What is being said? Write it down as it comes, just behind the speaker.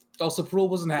Also, Perul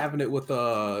wasn't having it with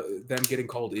them getting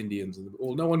called Indians.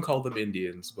 Well, no one called them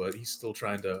Indians, but he's still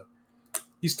trying to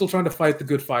fight the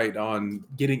good fight on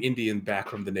getting Indian back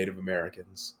from the Native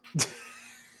Americans.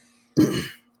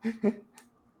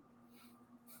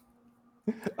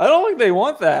 I don't think they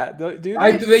want that, do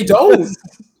they? They don't,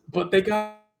 but they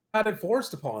got it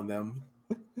forced upon them.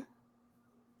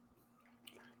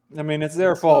 I mean, it's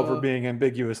their fault for being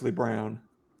ambiguously brown.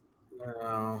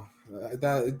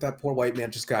 That poor white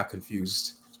man just got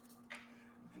confused.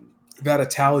 That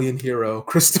Italian hero,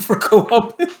 Christopher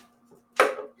Columbus.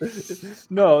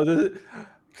 No,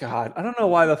 God, I don't know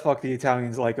why the fuck the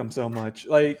Italians like him so much.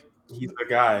 Like, he's the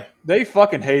guy. They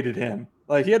fucking hated him.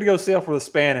 Like, he had to go sail for the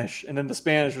Spanish, and then the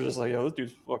Spanish were just like, "Yo, this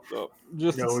dude's fucked up."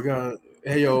 Just, we're gonna.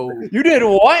 Hey, yo, you did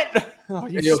what? Oh,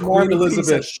 you hey, yo, Queen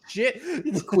Elizabeth. Shit,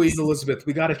 Queen Elizabeth.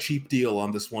 We got a cheap deal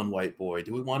on this one white boy.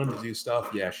 Do we want him to do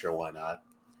stuff? Yeah, sure. Why not?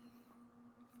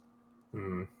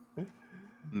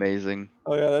 Amazing.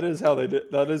 Oh yeah, that is how they did.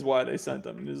 That is why they sent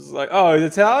him. It's like, oh, he's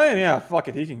Italian. Yeah, fuck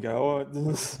it, he can go.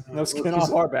 No skin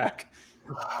off our back.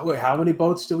 Wait, how many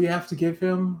boats do we have to give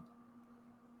him?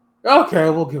 Okay,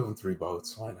 we'll give him 3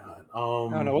 boats. Why not? I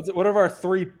don't know. What are our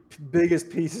 3 biggest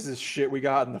pieces of shit we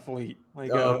got in the fleet? Like,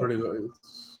 pretty good.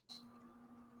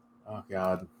 Oh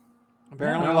God.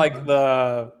 Apparently, like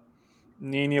the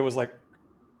Nina was like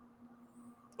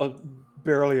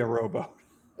barely a rowboat.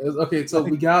 Okay, so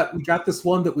we got this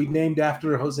one that we named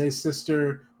after Jose's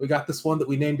sister. We got this one that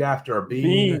we named after our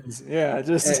beans. Yeah,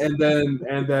 just and then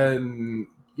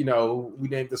we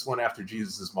named this one after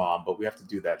Jesus' mom, but we have to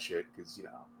do that shit because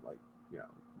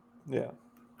yeah,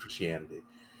 Christianity.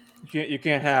 You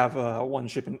can't have one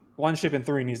ship and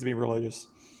 3 needs to be religious.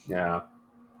 Yeah,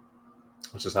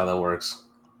 which is how that works.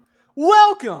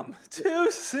 Welcome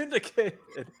to Syndicated.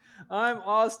 I'm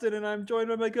Austin, and I'm joined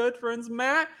by my good friends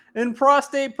Matt and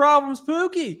Prostate Problems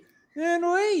Pookie, and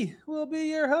we will be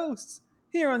your hosts.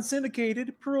 Here on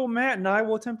Syndicated, Perul, Matt, and I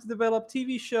will attempt to develop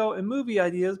TV show and movie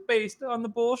ideas based on the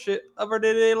bullshit of our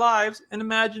day-to-day lives and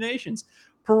imaginations.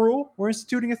 Perul, we're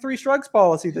instituting a 3 shrugs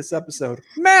policy this episode.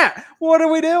 Matt, what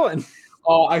are we doing?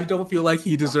 Oh, I don't feel like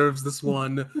he deserves this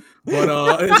one, but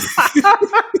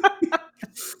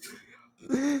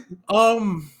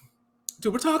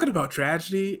dude, we're talking about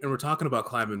tragedy and we're talking about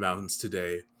climbing mountains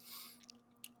today.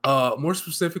 More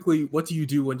specifically, what do you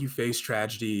do when you face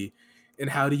tragedy, and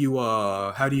how do you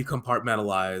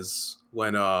compartmentalize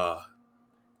when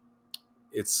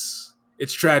it's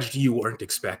tragedy you weren't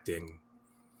expecting?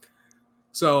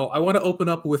 So I want to open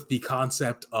up with the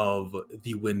concept of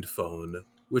the wind phone,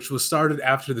 which was started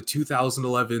after the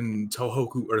 2011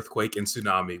 Tohoku earthquake and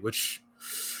tsunami, which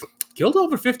killed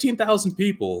over 15,000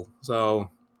 people.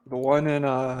 So the one in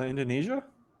Indonesia?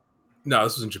 No,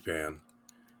 this was in Japan.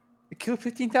 It killed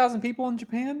 15,000 people in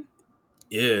Japan?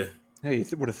 Yeah. Hey,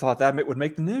 you would have thought that would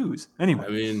make the news. Anyway. I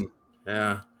mean,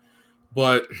 yeah.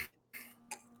 But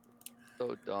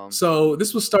so dumb. So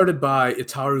this was started by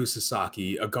Itaru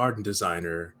Sasaki, a garden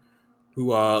designer,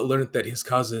 who learned that his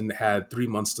cousin had 3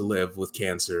 months to live with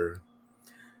cancer.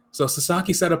 So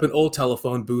Sasaki set up an old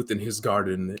telephone booth in his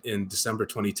garden in December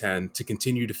 2010 to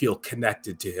continue to feel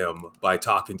connected to him by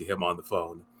talking to him on the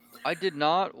phone. I did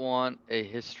not want a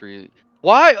history.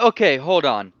 Why? Okay, hold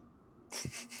on.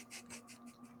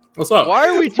 What's up? Why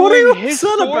are we doing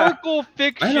historical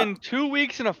fiction 2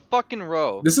 weeks in a fucking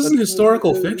row? This isn't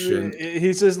historical fiction.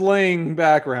 He's just laying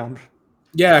background.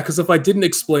 Yeah, because if I didn't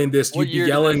explain this, you'd be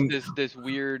yelling. This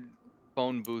weird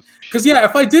phone booth. Because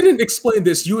if I didn't explain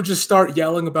this, you would just start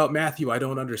yelling about Matthew. I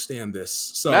don't understand this.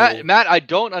 So Matt, I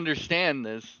don't understand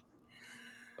this.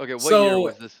 Okay, what year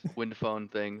was this wind phone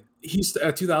thing? He's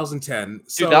 2010.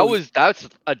 Dude, that's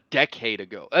a decade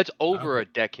ago. That's over a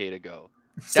decade ago.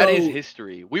 That is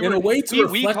history. We talked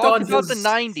about the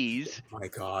 90s. Oh my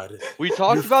God. We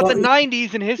talked about the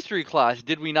 90s in history class,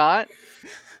 did we not?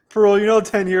 Perul,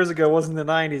 10 years ago wasn't the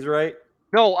 90s, right?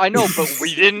 No, I know, but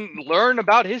we didn't learn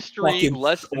about history Fucking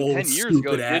less than 10 years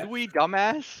ago, did we,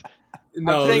 dumbass?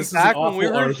 No, I'm saying back when we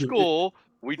were in school,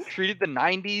 we treated the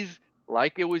 90s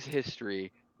like it was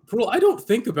history. Perul, I don't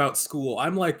think about school.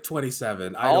 I'm like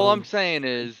 27. All I'm saying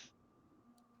is,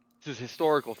 this is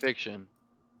historical fiction.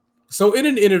 So in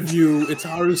an interview,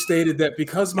 Itaru stated that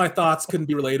because my thoughts couldn't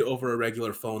be relayed over a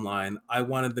regular phone line, I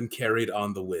wanted them carried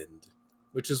on the wind,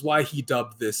 which is why he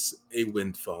dubbed this a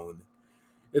wind phone.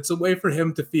 It's a way for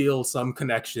him to feel some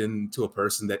connection to a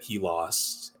person that he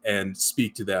lost and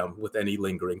speak to them with any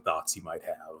lingering thoughts he might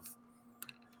have.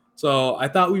 So I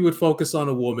thought we would focus on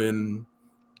a woman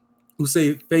who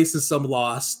faces some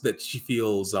loss that she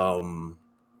feels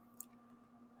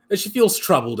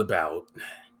troubled about.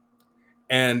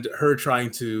 And her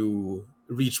trying to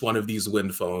reach one of these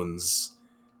Wind phones.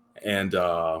 And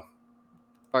all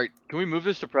right, can we move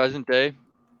this to present day?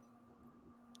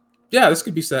 Yeah, this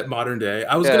could be set modern day.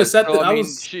 I was gonna set. So, I mean,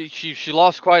 she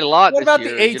lost quite a lot. What about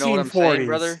this year, the 1840s? You know what I'm saying,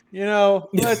 brother? You know,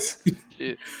 let's.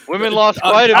 Women lost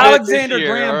quite a bit Alexander this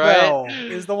year, Graham all Bell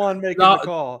right? is the one making the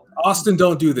call. Austin,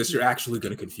 don't do this. You're actually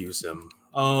gonna confuse him.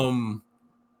 Peru,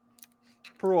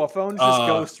 a phone's just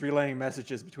ghost relaying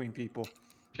messages between people.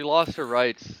 She lost her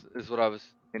rights, is what I was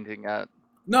hinting at.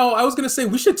 No, I was gonna say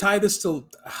we should tie this to,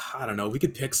 I don't know, we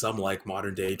could pick some like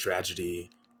modern day tragedy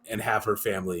and have her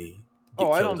family get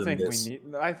killed. I don't think this. we need.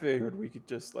 I figured we could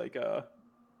just like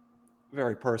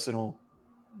very personal.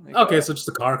 Like, okay, so just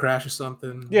a car crash or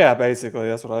something. Yeah, basically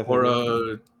that's what I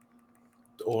figured.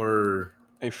 Or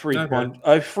a freak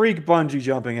bungee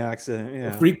jumping accident.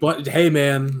 Yeah, a freak hey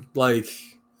man, like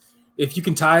if you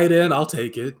can tie it in, I'll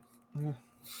take it. Yeah.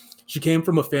 She came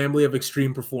from a family of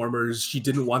extreme performers. She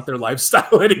didn't want their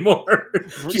lifestyle anymore.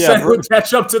 She said it would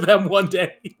catch up to them one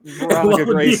day. Veronica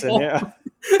Grayson, yeah.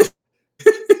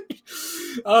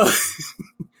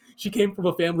 She came from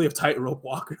a family of tightrope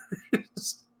walkers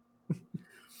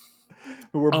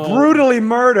who were brutally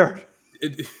murdered.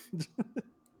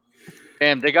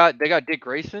 Damn, they got Dick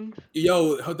Grayson.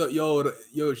 Yo,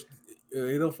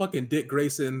 you know, fucking Dick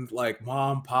Grayson, like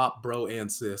mom, pop, bro, and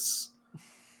sis.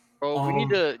 Bro, we need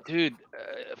to, dude.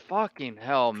 Fucking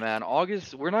hell, man.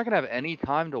 August, we're not gonna have any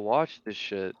time to watch this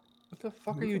shit. What the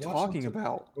fuck are you talking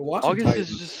about? August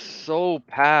is just so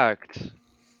packed.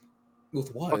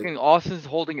 With what? Fucking Austin's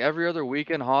holding every other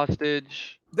weekend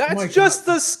hostage. That's just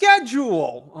the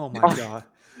schedule. Oh my god.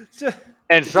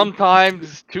 And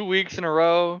sometimes 2 weeks in a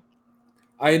row.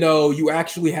 I know you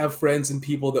actually have friends and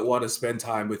people that want to spend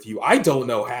time with you. I don't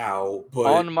know how, but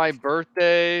on my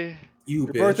birthday.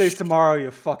 Your birthday's tomorrow,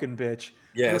 you fucking bitch.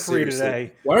 Yeah, you're free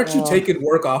today. Why aren't you taking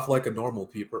work off like a normal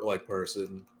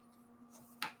person?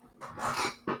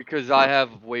 Because I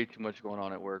have way too much going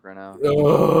on at work right now.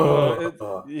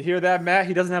 You hear that, Matt?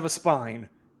 He doesn't have a spine.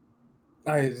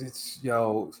 It's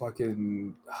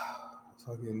fucking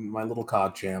my little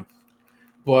COD champ.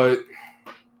 But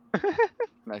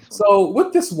nice one. So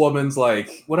with this woman's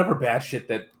like whatever bad shit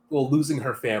losing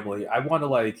her family, I want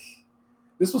to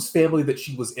this was family that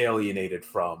she was alienated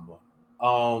from.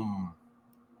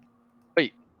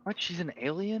 Wait, what? She's an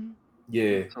alien?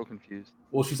 Yeah. I'm so confused.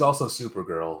 Well, she's also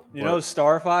Supergirl. You know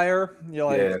Starfire?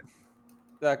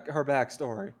 That her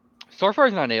backstory.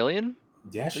 Starfire's not an alien?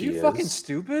 Yeah, she is. Are you fucking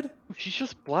stupid? She's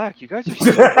just black. You guys are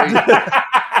so crazy.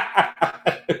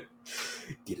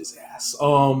 Get his ass.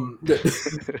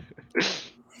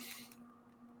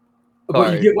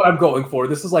 But you get what I'm going for.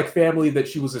 This is like family that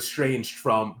she was estranged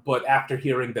from, but after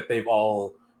hearing that they've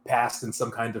all passed in some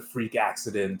kind of freak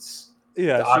accident,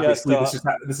 obviously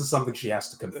this is something she has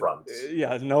to confront.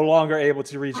 Yeah, no longer able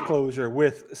to reach closure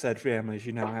with said family.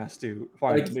 She now has to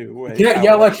find a new way. You can't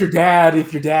yell at your dad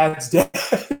if your dad's dead.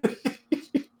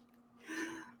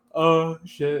 Oh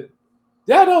shit.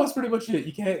 Yeah, no, it's pretty much it.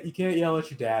 You can't yell at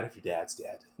your dad if your dad's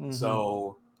dead. Mm-hmm.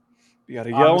 So you gotta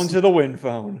yell into the wind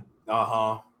phone.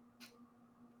 Uh-huh.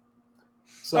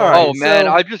 So, man,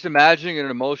 I'm just imagining an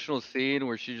emotional scene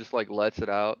where she just lets it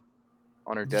out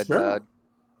on her dead dad.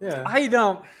 Yeah. I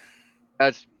don't.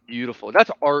 That's beautiful.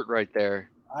 That's art right there.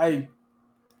 Put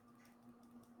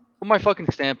my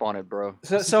fucking stamp on it, bro.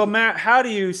 So Matt, how do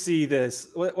you see this?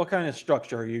 What kind of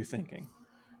structure are you thinking?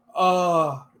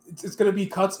 It's going to be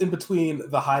cuts in between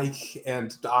the hike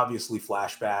and obviously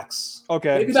flashbacks.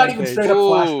 Okay. Maybe not even straight up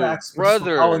flashbacks,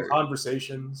 brother. Just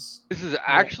conversations. This is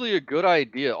actually a good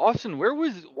idea. Austin,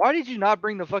 why did you not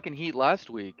bring the fucking heat last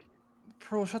week?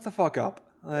 Bro, shut the fuck up.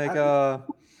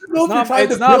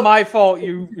 It's not my fault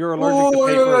you're allergic to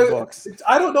paper books.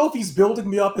 I don't know if he's building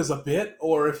me up as a bit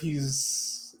or if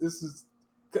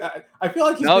I feel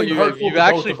like he's being hurtful to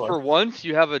actually, both of us. For once,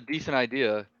 you have a decent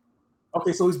idea.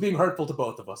 Okay, so he's being hurtful to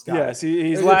both of us, guys. Yes,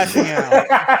 he's lashing out.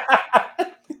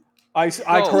 I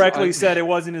correctly said it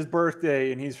wasn't his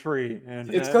birthday and he's free. And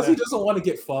it's because he doesn't want to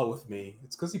get pho with me.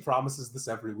 It's because he promises this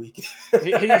every week.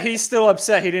 He's still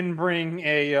upset he didn't bring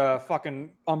a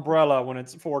fucking umbrella when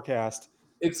it's forecast.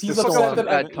 He's upset that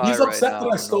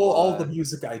I stole all the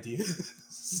music ideas.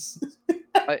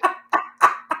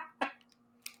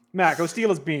 Matt, go steal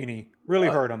his beanie. Really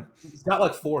hurt him. He's got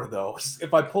like 4 though.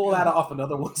 If I pull that off,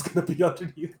 another one's gonna be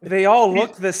underneath. They all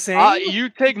look the same. You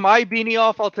take my beanie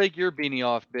off, I'll take your beanie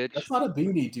off, bitch. That's not a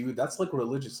beanie, dude. That's like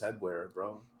religious headwear,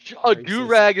 bro. A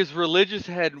do-rag is religious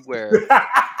headwear.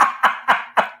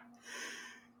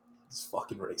 It's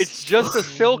fucking racist. It's just a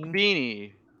silk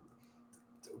beanie.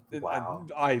 Wow.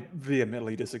 I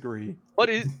vehemently disagree. What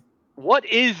is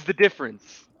the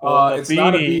difference? Well, a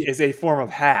beanie is a form of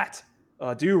hat.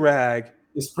 A do-rag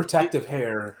is protective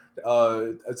hair.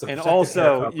 It's a and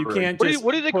also you can't just.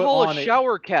 What do they call a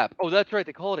shower cap? Oh, that's right.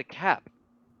 They call it a cap.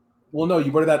 Well, no,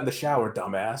 you wear that in the shower,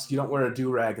 dumbass. You don't wear a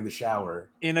do-rag in the shower.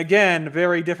 And again,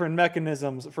 very different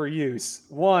mechanisms for use.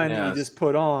 One you just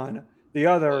put on. The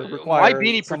other requires my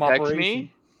beanie some protects operation.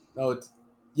 Me. Oh,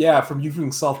 from you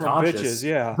being self-conscious. From bitches,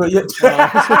 yeah.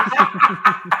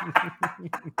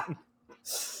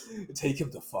 But take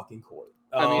him to fucking court.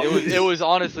 I mean, it was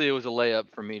honestly a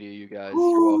layup for me to you guys.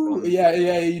 You're welcome.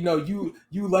 Yeah.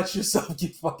 You let yourself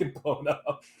get fucking blown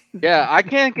up. Yeah, I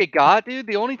can't get God, dude.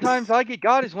 The only times I get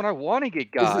God is when I want to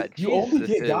get God. You only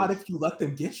get God if you let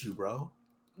them get you, bro.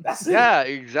 That's it. Yeah,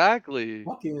 exactly.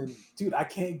 Fucking dude,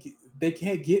 they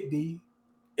can't get me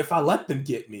if I let them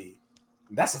get me.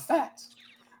 That's a fact.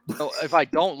 No, if I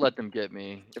don't let them get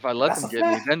me, if I let them get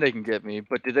me, then they can get me.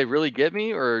 But did they really get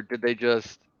me, or did they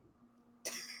just?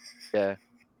 Yeah.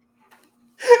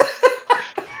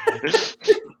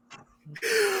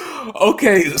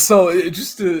 Okay, so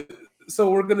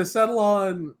we're gonna settle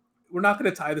on. We're not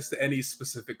gonna tie this to any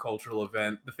specific cultural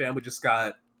event. The family just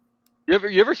got. You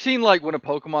ever seen like when a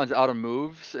Pokemon's out of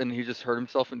moves and he just hurt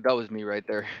himself, and that was me right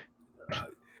there.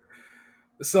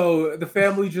 So the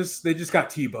family just got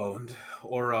T-boned,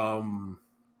 or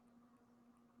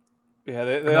Yeah,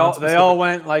 they all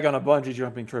went like on a bungee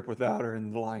jumping trip without her,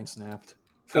 and the line snapped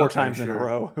 4 times in a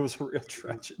row. It was a real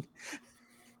tragedy.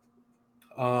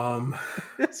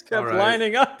 Just kept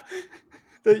lining up.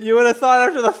 That you would have thought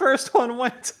after the first one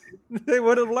went, they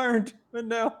would have learned, but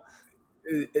no.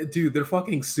 Dude, they're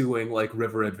fucking suing like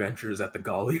River Adventures at the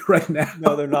Gully right now.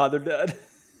 No, they're not. They're dead.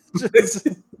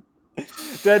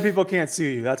 Dead people can't sue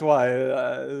you. That's why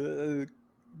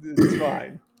it's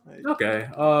fine. Okay.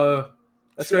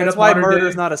 That's why murder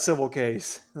is not a civil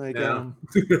case. Like, yeah.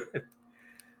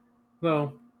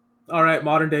 So, all right,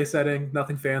 modern day setting,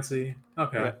 nothing fancy.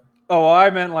 Okay. Yeah. Oh, well, I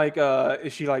meant like,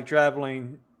 is she like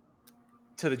traveling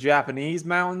to the Japanese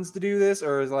mountains to do this,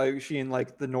 or is she in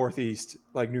like the Northeast,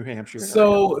 like New Hampshire?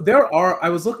 So I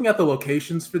was looking at the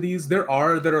locations for these. There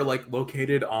are that are like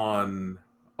located on.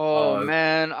 Oh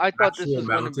man, I thought this was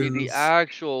going to be the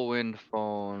actual wind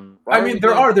phone. I mean,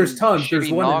 there's tons.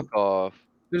 There's one knockoff.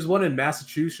 There's one in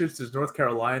Massachusetts. There's North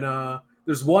Carolina.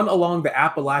 There's one along the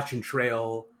Appalachian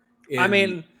Trail. I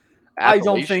mean, I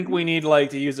don't think we need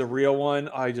to use a real one.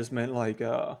 I just meant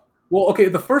well, okay,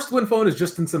 the first wind phone is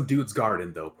just in some dude's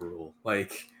garden, though, Perul.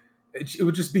 Like, it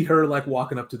would just be her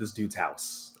walking up to this dude's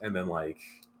house, and then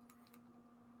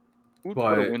Who'd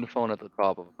put a wind phone at the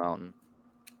top of a mountain?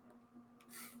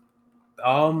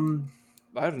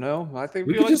 I don't know. I think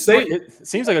we could just say it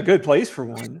seems like a good place for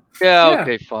one. Yeah.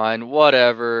 Okay. Fine.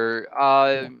 Whatever.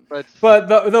 But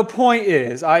the point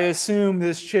is, I assume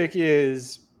this chick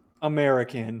is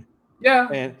American. Yeah.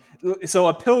 And so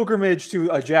a pilgrimage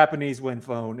to a Japanese wind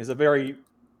phone is I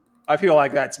feel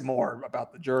like that's more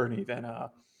about the journey than her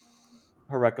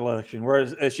recollection.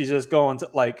 Whereas she's just going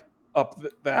to up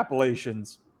the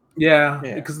Appalachians. Yeah,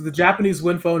 because the Japanese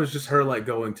wind phone is just her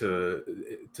going to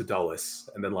Dulles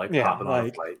and then hopping on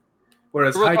a flight.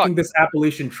 Whereas hiking this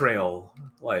Appalachian Trail,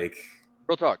 real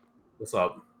talk. What's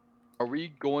up? Are we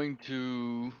going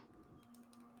to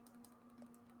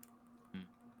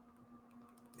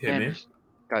hit me?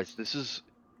 Guys, this is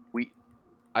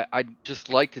I'd just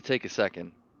like to take a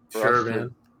second for us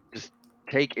to just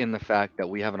take in the fact that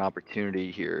we have an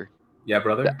opportunity here. Yeah,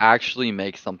 brother. To actually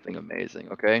make something amazing,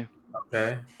 okay?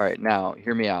 Okay. All right, now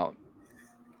hear me out.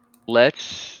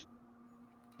 Let's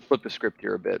flip the script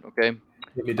here a bit, okay?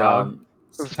 Give me dog.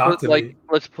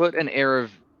 Let's put an air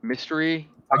of mystery.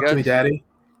 Talk to me, daddy.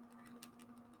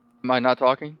 Am I not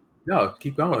talking? No,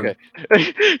 keep going.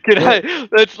 Okay.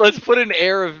 Let's put an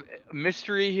air of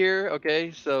mystery here,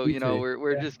 okay? So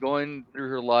we're just going through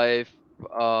her life.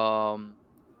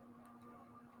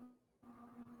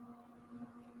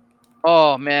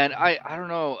 Oh man, I don't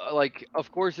know.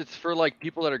 Of course, it's for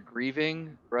people that are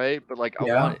grieving, right? But I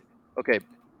want it. Okay,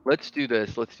 let's do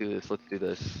this.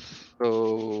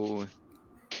 So,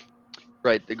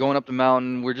 right, they're going up the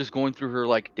mountain. We're just going through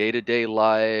her day-to-day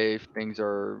life. Things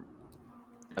are.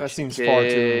 That seems far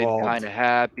too involved. Kind of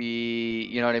happy,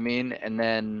 you know what I mean? And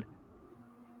then,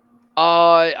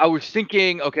 I was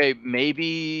thinking, okay,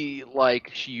 maybe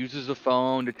she uses a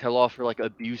phone to tell off her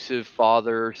abusive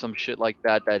father or some shit like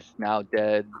that that's now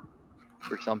dead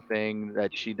or something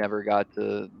that she never got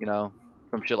to,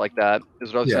 some shit like that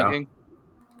is what I was thinking.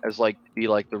 As to be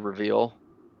the reveal,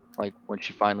 when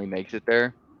she finally makes it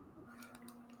there.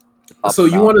 So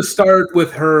you want to start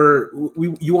with her?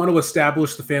 You want to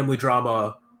establish the family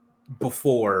drama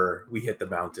before we hit the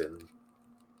mountain.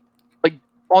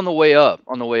 On the way up,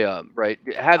 right?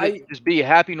 Have it I- just be a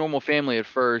happy, normal family at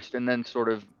first, and then sort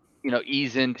of,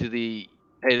 ease into the,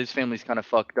 hey, this family's kind of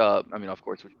fucked up. I mean, of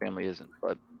course, which family isn't,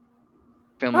 but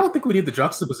I families. don't think we need the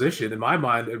juxtaposition. In my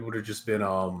mind, it would have just been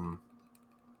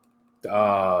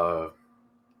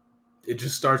it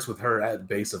just starts with her at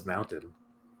base of mountain.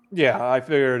 Yeah, I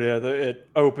figured it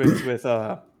opens with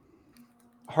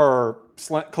her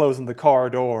closing the car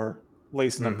door,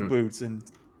 lacing up the Mhm. boots, and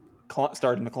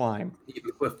starting to climb. Eating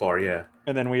the Cliff Bar, yeah.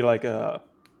 And then we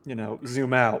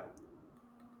zoom out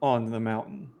on the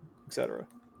mountain, etc.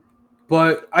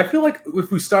 But I feel like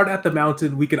if we start at the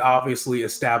mountain, we can obviously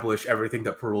establish everything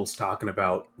that Pearl's talking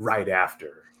about right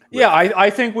after. Yeah, I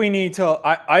think we need to.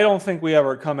 I don't think we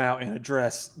ever come out and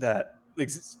address that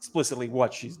explicitly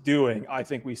what she's doing. I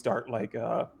think we start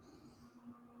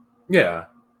Yeah.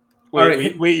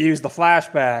 we use the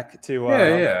flashback to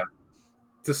yeah.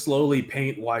 To slowly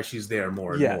paint why she's there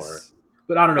more and more. yes.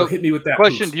 But I don't know, So, hit me with that.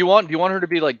 Question: Oops. Do you want her to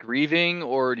be like grieving,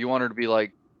 or do you want her to be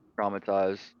like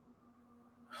traumatized?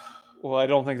 Well, I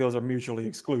don't think those are mutually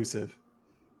exclusive.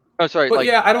 Oh, sorry. But Like,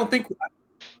 yeah, I don't think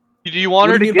do you want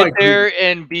What her do to you mean by get there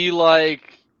and be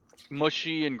like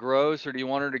mushy and gross, or do you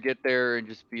want her to get there and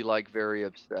just be like very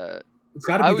upset? it's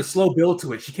got to I be the was- slow build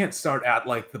to it. She can't start at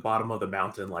like the bottom of the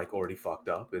mountain, like already fucked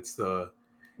up. It's the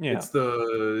Yeah. it's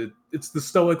the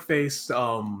stoic face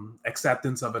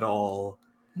acceptance of it all.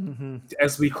 Mm-hmm.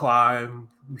 As we climb,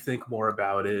 we think more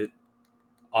about it.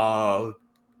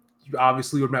 You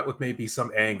obviously were met with maybe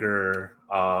some anger.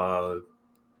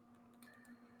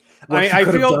 What she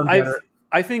could have done better.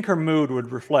 I think her mood would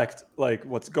reflect like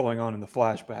what's going on in the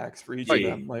flashbacks for each of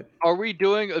them. Like, Are we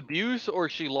doing abuse, or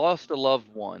she lost a loved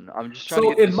one? I'm just trying So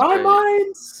to get in this my straight.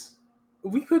 mind,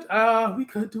 we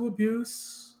could do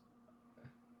abuse.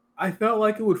 I felt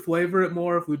like it would flavor it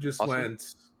more if we just Awesome.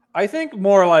 went. I think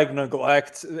more like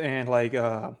neglect and like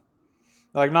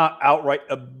not outright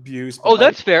abuse. But Oh,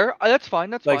 that's fair. That's fine.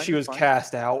 That's like fine. she that's was fine.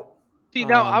 cast out. See,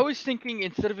 now I was thinking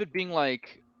instead of it being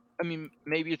like, I mean,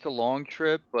 maybe it's a long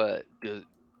trip, but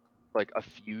like a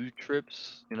few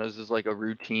trips. This is like a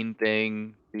routine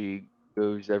thing. He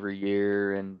goes every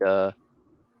year, and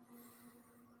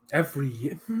Every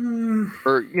year.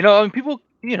 or I mean, people,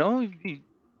 you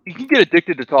can get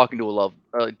addicted to talking to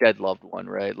a dead loved one,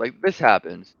 right? Like this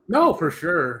happens. No, for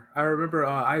sure. I remember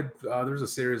there's a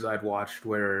series I'd watched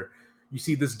where you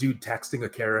see this dude texting a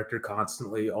character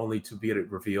constantly, only to be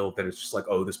revealed that it's just like,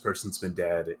 oh, this person's been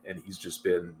dead, and he's just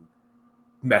been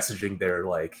messaging their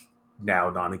like now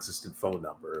non-existent phone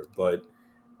number. But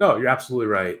no, you're absolutely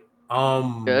right.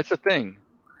 Yeah, that's a thing.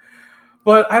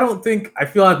 But I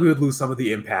feel like we would lose some of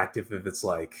the impact if it's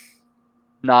like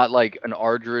Not like an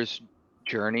arduous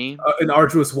journey. an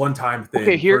arduous one-time thing.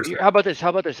 Okay, here, how about this? I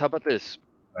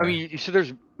Right. mean, you said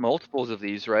there's multiples of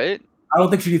these, right? I don't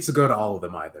think she needs to go to all of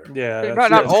them either. Yeah,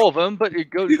 Not all of them, but it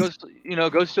goes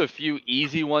to a few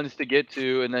easy ones to get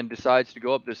to, and then decides to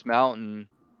go up this mountain.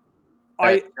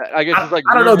 I guess it's like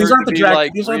I don't know. These aren't rumored to the be, Dragon.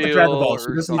 like, These aren't the Dragon real Balls.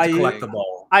 She or just needs to collect something. them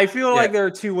all. I feel Yeah. like there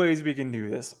are two ways we can do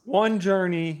this. One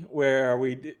journey where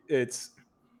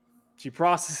she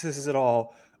processes it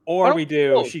all, or we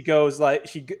do know. she goes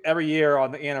every year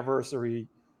on the anniversary,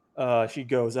 she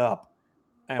goes up,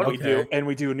 and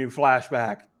we do a new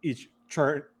flashback each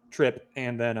trip,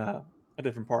 and then a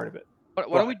different part of it. Why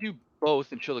don't we do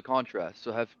both and show the contrast?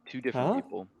 So have two different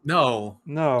people. No,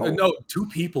 No, two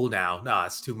people now. No,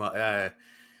 it's too much.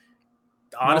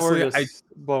 honestly,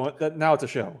 Honestly, now it's a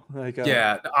show. Like,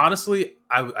 yeah. Honestly,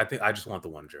 I think I just want the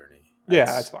one journey. yeah,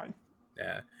 that's fine.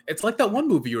 Yeah, it's like that one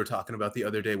movie you were talking about the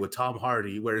other day with Tom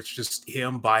Hardy, where it's just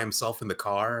him by himself in the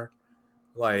car.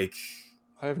 Like,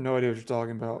 I have no idea what you're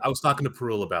talking about. I was talking to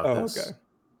Perul about Oh, this. okay.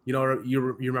 You know, you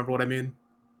remember what I mean?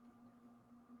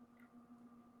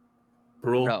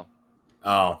 Perul? No.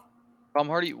 Oh. Tom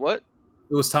Hardy, what?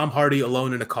 It was Tom Hardy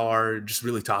alone in a car, just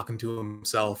really talking to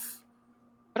himself.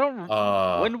 I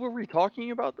don't. When were we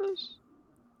talking about this?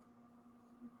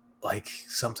 Like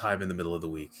sometime in the middle of the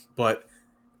week. But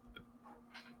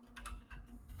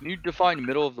Can you define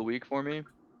middle of the week for me?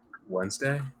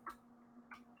 Wednesday?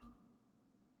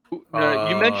 No,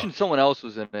 you mentioned someone else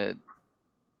was in it.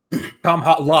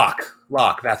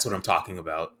 Locke, that's what I'm talking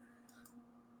about.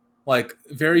 Like,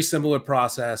 very similar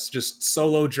process, just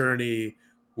solo journey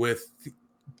with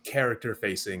character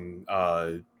facing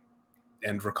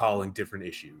and recalling different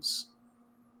issues.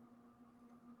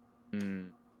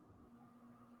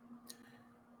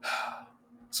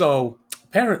 So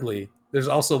apparently there's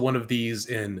also one of these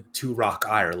in Two Rock,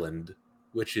 Ireland,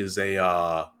 which is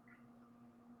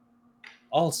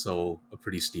also a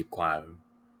pretty steep climb.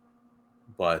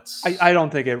 but I don't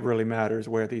think it really matters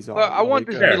where these are. Well, I want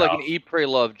this to fair be like an enough. Eat, Pray,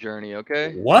 Love journey.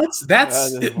 Okay. what?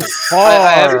 That's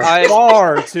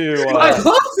far too. I love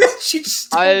that she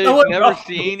just don't know I've never enough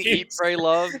seen Eat, movies. Pray,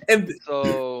 Love, And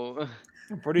so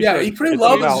I'm pretty yeah, sure Eat, Pray, it's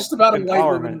Love about is just about a white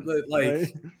woman empowerment, that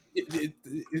like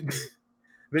right?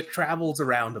 that travels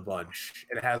around a bunch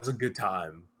and has a good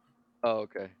time. oh,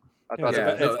 okay. I Yeah, thought Yeah,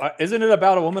 it was. no, isn't it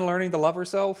about a woman learning to love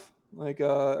herself, or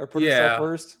put herself Yeah.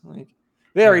 first? Like,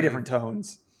 very Mhm. different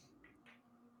tones.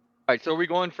 All right, so are we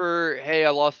going for "Hey, I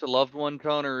lost a loved one"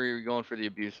 tone, or are we going for the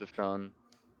abusive tone,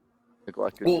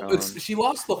 neglected well, tone? she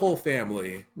lost the whole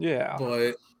family, Yeah,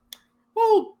 but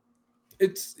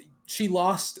she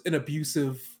lost an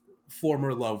abusive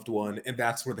former loved one, and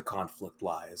that's where the conflict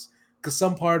lies. Because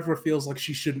some part of her feels like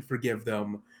she shouldn't forgive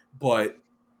them, but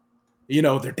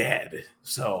they're dead,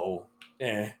 so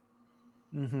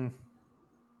mm-hmm.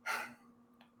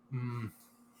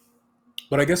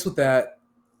 But I guess with that,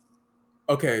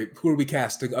 okay, who are we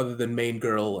casting other than main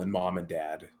girl and mom and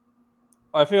dad?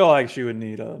 I feel like she would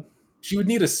need a. She would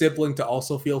need a sibling to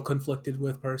also feel conflicted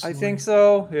with, I personally. think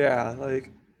so. Yeah,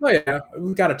 like Oh yeah,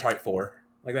 we got a type 4.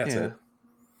 Like that's yeah. it.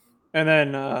 And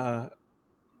then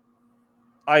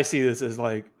I see this as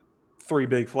like 3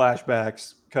 big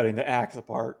flashbacks cutting the acts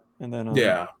apart, and then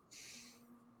Yeah.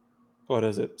 what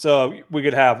is it? So we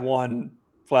could have one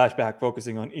flashback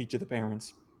focusing on each of the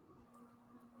parents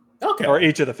Okay. or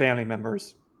each of the family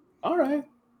members. All right.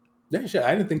 Yeah, shit.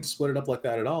 I didn't think to split it up like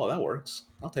that at all. That works.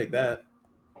 I'll take that.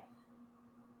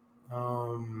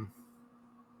 All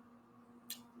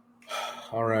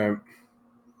right.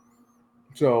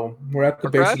 So we're at the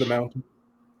Car base crash? of the mountain.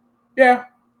 Yeah.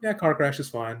 Yeah, car crash is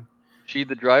fine. She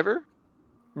the driver?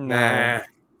 No. Nah.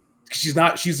 She's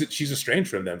not. She's estranged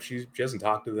from them. She hasn't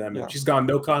talked to them. Yeah. She's gone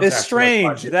no contact. It's for, like,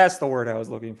 5 strange. years. That's the word I was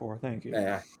looking for. Thank you.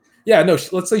 Yeah. Yeah. No.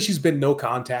 Let's say she's been no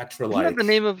contact for Isn't like. that the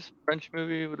name of a French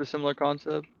movie with a similar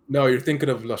concept? No, you're thinking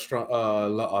of La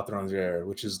Étrangère,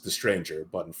 which is the stranger,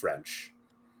 but in French.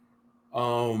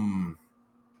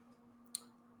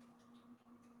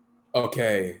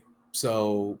 Okay.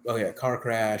 So, car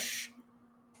crash.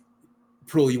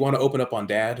 Prul, you want to open up on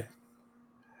dad?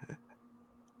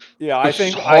 Yeah, I Just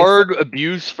think hard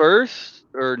abuse first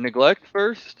or neglect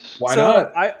first. Why So,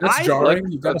 not? I- That's I-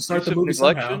 jarring. You got to start the abusive movie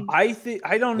somehow. neglection?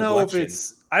 I don't know if Neglection.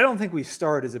 it's. I don't think we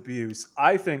start as abuse.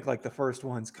 I think like the first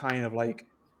one's kind of like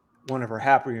one of her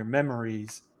happier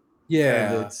memories, and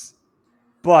Yeah.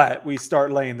 but we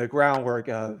start laying the groundwork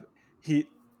of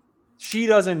she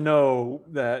doesn't know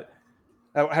that.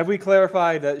 Have we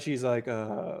clarified that she's like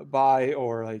bi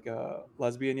or like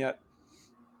lesbian yet?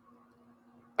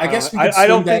 I guess we could I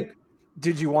don't swing that. think.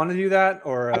 Did you want to do that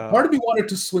or? Part of me wanted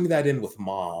to swing that in with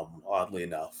mom, oddly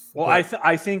enough. Well, but-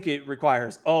 I think it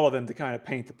requires all of them to kind of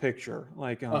paint the picture.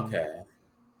 Like okay.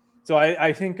 So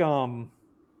I think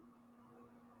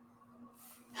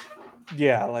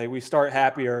yeah, like we start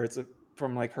happier. It's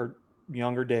from like her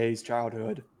younger days,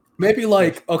 childhood. Maybe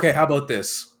like, okay, how about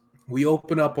this? We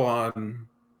open up on.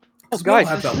 Oh, 'cause we all guys,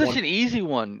 have this is that such one- an easy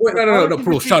one. Wait, no, Father can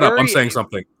Prul, just be shut up! I'm very- saying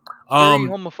something. Very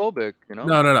homophobic, you know.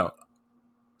 No.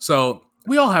 So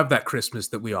we all have that Christmas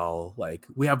that we all like.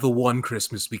 We have the one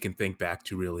Christmas we can think back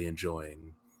to really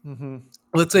enjoying. Mm-hmm.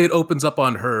 Let's say it opens up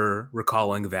on her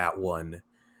recalling that one,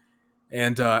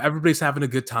 and everybody's having a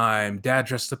good time. Dad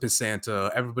dressed up as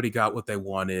Santa. Everybody got what they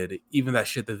wanted, even that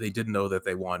shit that they didn't know that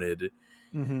they wanted.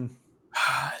 Mm-hmm.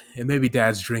 And maybe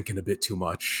Dad's drinking a bit too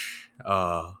much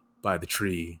by the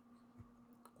tree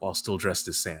while still dressed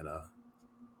as Santa,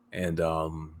 and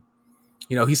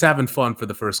he's having fun for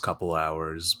the first couple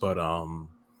hours, but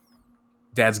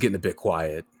Dad's getting a bit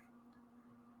quiet,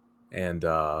 and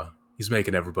he's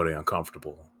making everybody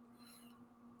uncomfortable.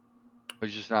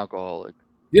 He's just an alcoholic.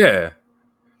 Yeah.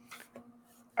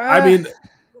 I mean,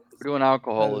 We're doing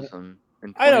alcoholism.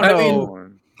 In I don't know.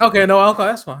 2021. okay, no alcohol,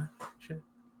 that's fine. Shit.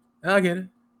 I get it.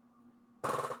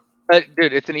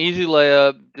 Dude, it's an easy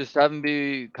layup. Just have him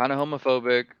be kind of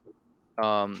homophobic.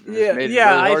 Just Yeah, made it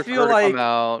yeah, really I hard for feel her to like come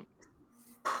out.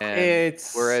 And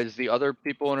it's whereas the other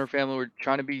people in her family were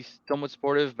trying to be somewhat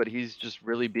supportive, but he's just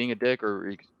really being a dick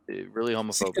or really See,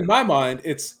 homophobic. in my mind,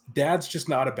 it's Dad's just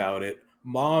not about it.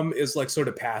 Mom is like sort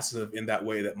of passive in that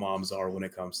way that moms are when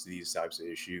it comes to these types of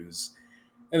issues.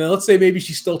 And then let's say maybe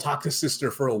she still talked to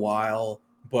sister for a while,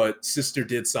 but sister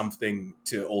did something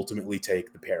to ultimately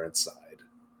take the parents' side.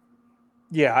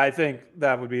 Yeah, I think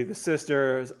that would be the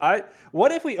sisters.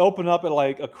 What if we open up at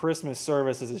like a Christmas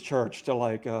service as a church to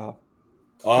like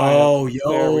Oh,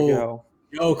 there we go.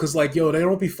 because they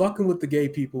don't be fucking with the gay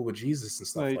people with Jesus and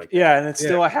stuff like that. Yeah, and it's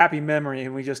still a happy memory,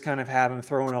 and we just kind of have him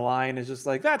throwing a line. It's just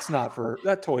like that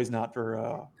toy's not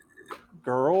for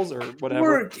girls or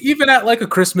whatever. Or even at like a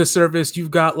Christmas service,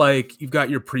 you've got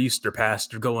your priest or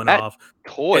pastor going That- off.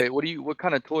 Toy? What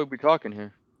kind of toy are we talking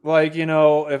here? Like, you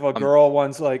know, if a girl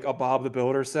wants like a Bob the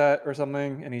Builder set or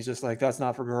something, and he's just like, that's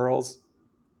not for girls.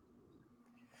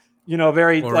 You know,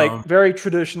 very Or, very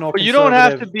traditional. But you don't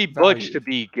have to conservative be butch values. to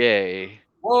be gay.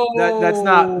 Whoa, That's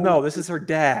not. No, this is her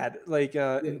dad. Like,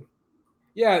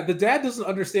 yeah, the dad doesn't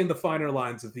understand the finer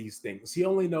lines of these things. He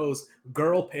only knows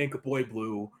girl pink, boy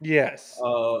blue, yes.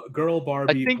 girl I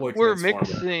Barbie, think boy we're Transformer.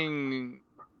 mixing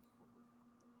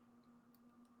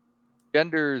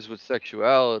genders with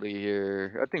sexuality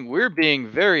here. I think we're being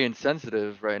very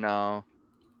insensitive right now.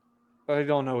 I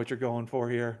don't know what you're going for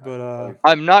here, but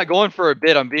I'm not going for a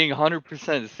bit. I'm being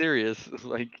 100% serious.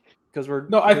 Like, because we're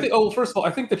No, I think. Oh, first of all, I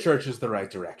think the church is the right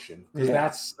direction because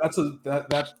Yeah.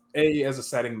 that A as a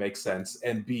setting makes sense,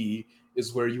 and B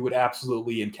is where you would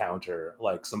absolutely encounter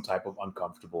like some type of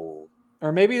uncomfortable.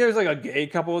 or maybe there's like a gay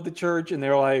couple at the church, and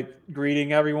they're like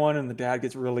greeting everyone, and the dad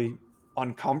gets really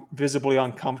visibly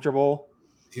uncomfortable.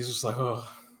 He's just like, oh.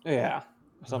 Yeah,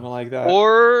 something like that.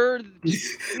 or you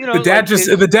know, The dad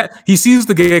like the dad he sees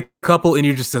the gay couple and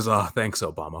he just says, "Oh, thanks,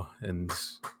 Obama." And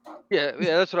yeah,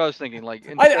 that's what I was thinking. Like,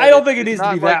 I don't think it needs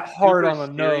to be not, like, that hard super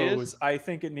on the serious. nose. I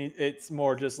think it's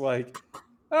more just like,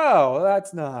 oh,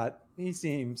 that's not. He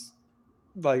seems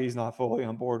like he's not fully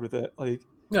on board with it. Like,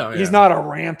 no, he's not a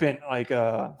rampant like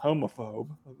homophobe.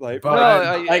 Like,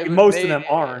 But like most of them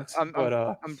aren't.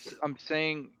 But I'm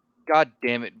saying, God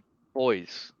damn it,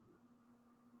 boys.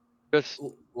 Just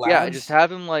lads. just have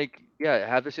him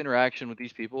have this interaction with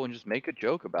these people and just make a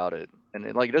joke about it. And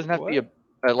it doesn't have to be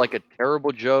a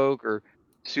terrible joke or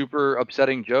super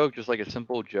upsetting joke, just like a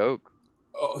simple joke.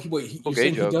 Oh, wait, you're Okay,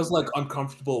 saying joke. he does like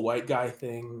uncomfortable white guy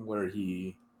thing where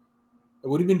he.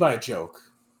 What do you mean by a joke?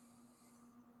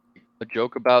 A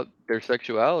joke about their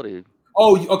sexuality.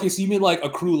 Oh, okay. So you mean like a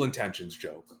cruel intentions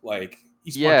joke, like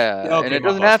he's And it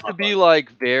doesn't have to be like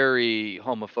very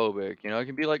homophobic. You know, it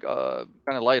can be like kind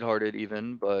of lighthearted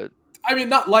even. But I mean,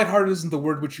 not lighthearted isn't the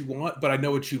word which you want, but I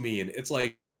know what you mean. It's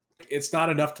like it's not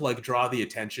enough to like draw the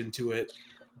attention to it,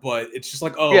 but it's just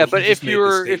like, oh, yeah. he But just if made you this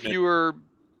were statement.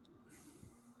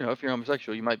 if you're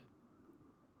homosexual, you might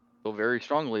feel very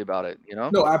strongly about it. You know.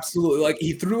 No, absolutely. Like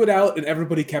he threw it out and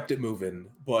everybody kept it moving,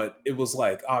 but it was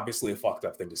like obviously a fucked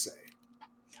up thing to say.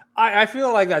 I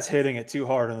feel like that's hitting it too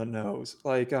hard on the nose.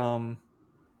 Like, oh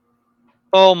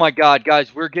my God,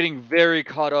 guys, we're getting very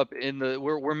caught up in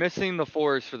we're missing the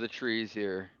forest for the trees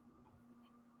here.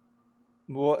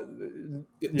 what?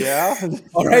 Yeah.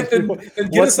 All right, then get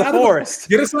What's us the out forest?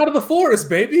 Get us out of the forest,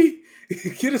 baby.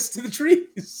 Get us to the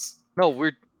trees. No,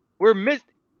 we're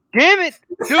Damn it,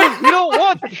 dude! We don't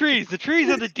want the trees. The trees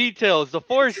are the details. The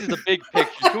forest is the big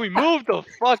picture. Can we move the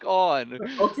fuck on?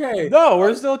 Okay. No,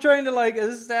 we're still trying to like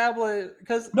establish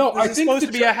because No, this I is think supposed the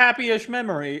to be a happy-ish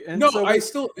memory. And No, so I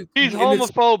still. He's and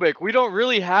it's- homophobic. We don't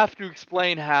really have to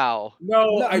explain how.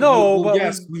 but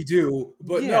yes, we do.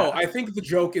 But no, Yeah. I think the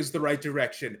joke is the right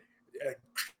direction.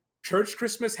 Church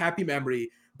Christmas, happy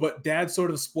memory, but dad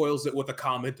sort of spoils it with a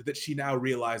comment that she now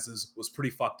realizes was pretty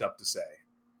fucked up to say.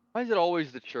 Why is it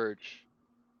always the church?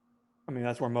 I mean,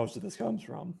 that's where most of this comes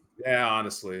from. Yeah,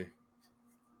 honestly.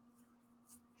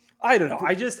 I don't know.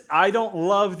 I don't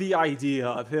love the idea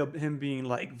of him being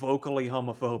like vocally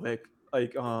homophobic.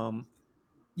 Like,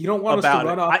 You don't want us to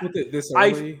run off with it this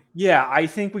early? I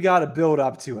think we got to build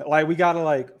up to it. Like, we got to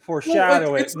like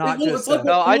foreshadow it, not just.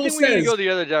 No, I think we need to go the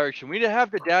other direction. We need to have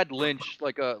the dad lynch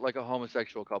like a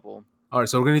homosexual couple. All right,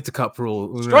 so we're gonna need to cut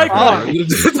Prule. Strike one.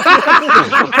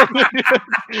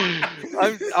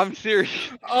 I'm serious.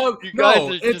 You guys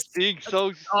are just being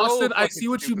so Austin, I see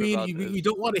what you stupid mean. about You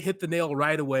don't want to hit the nail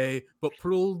right away, but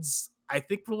I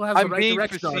think Prule has the right being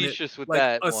direction on it. facetious with Like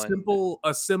that a one.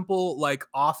 simple like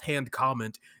offhand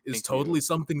comment is totally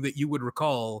something that you would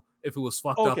recall if it was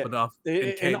fucked up enough.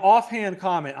 An offhand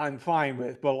comment, I'm fine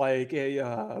with, but like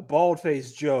a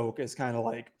bald-faced joke is kind of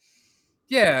like.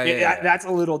 Yeah, that's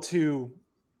a little too.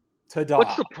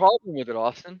 What's the problem with it,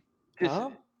 Austin? Huh?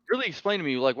 Really explain to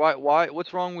me, like, why?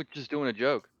 What's wrong with just doing a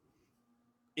joke?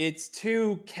 It's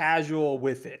too casual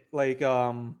with it. Like,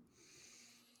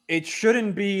 it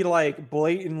shouldn't be like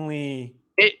blatantly.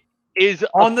 It is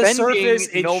on the surface.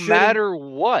 No matter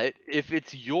what, if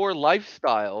it's your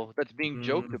lifestyle that's being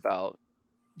joked about.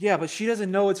 Yeah, but she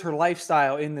doesn't know it's her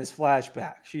lifestyle in this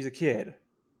flashback. She's a kid.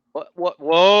 What?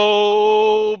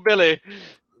 Whoa, Billy.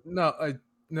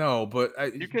 No, but I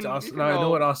know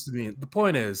what Austin means. The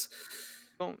point is,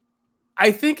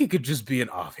 I think it could just be an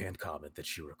offhand comment that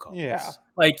she recalls. Yeah.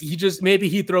 Like maybe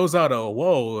he throws out a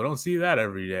whoa, I don't see that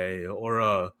every day,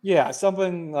 or Yeah,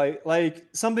 something like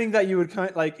something that you would kind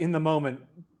of, like in the moment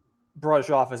brush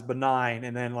off as benign,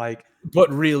 and then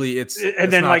but really it's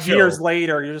then not chill. years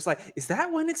later you're just like, is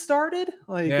that when it started?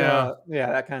 Yeah.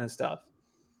 That kind of stuff.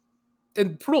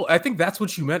 And Pearl, I think that's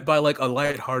what you meant by like a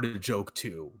lighthearted joke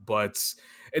too, but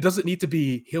it doesn't need to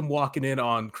be him walking in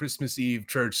on Christmas Eve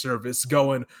church service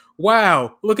going,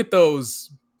 "Wow, look at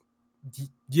those."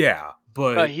 Yeah,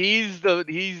 but he's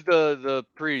the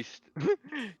priest.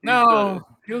 no,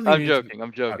 he doesn't I'm even need to be- joking.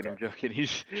 I'm joking. Okay. I'm joking.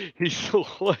 He's the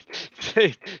one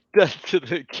say death to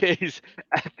the gays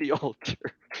at the altar.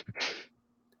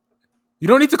 You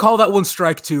don't need to call that one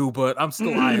strike two, but I'm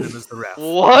still eyeing him as the ref.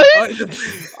 What?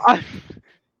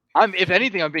 I'm if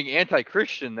anything, I'm being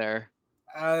anti-Christian there.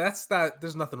 That's not.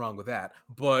 There's nothing wrong with that.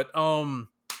 But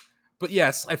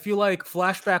yes, I feel like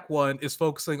flashback one is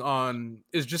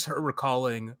just her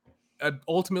recalling an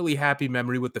ultimately happy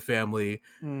memory with the family,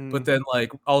 but then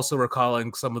like also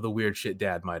recalling some of the weird shit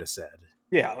dad might have said.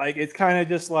 Yeah, like it's kind of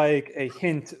just like a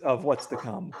hint of what's to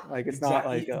come. Like it's not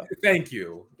like thank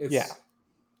you. Yeah.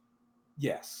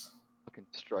 Yes. Fucking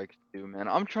strike two, man.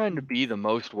 I'm trying to be the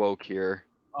most woke here.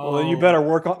 Well, then you better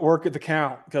work at the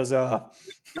count, because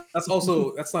that's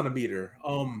not a meter.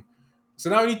 So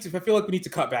now I feel like we need to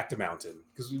cut back to Mountain,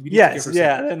 because we need yes, to give her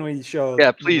yeah. Then we show.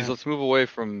 Yeah, please, let's move away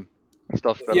from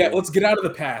stuff. Let's get out of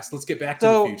the past. Let's get back to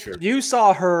the future. You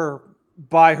saw her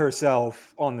by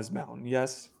herself on this mountain,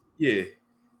 yes? Yeah.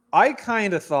 I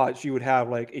kind of thought she would have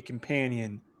like a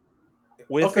companion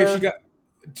with her.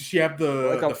 Does she have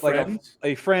the friend?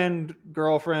 Like a friend,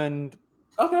 girlfriend,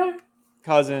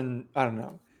 cousin. I don't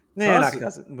know. Nah, not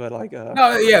cousin, but like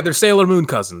no, yeah, they're Sailor Moon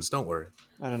cousins. Don't worry.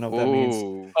 I don't know what that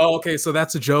means. Oh, okay. So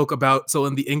that's a joke about. So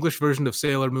in the English version of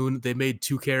Sailor Moon, they made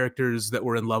two characters that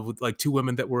were in love with, like two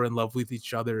women that were in love with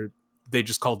each other. They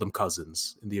just called them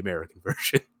cousins in the American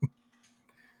version.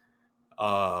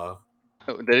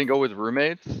 They didn't go with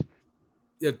roommates?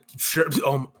 Yeah, sure.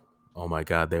 Oh my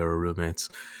God, they were roommates.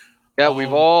 Yeah,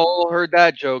 we've all heard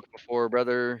that joke before,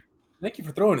 brother. Thank you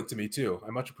for throwing it to me too.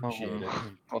 I much appreciate it.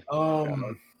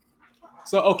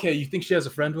 So okay, you think she has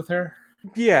a friend with her?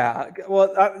 Yeah,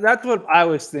 well, that's what I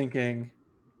was thinking,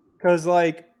 because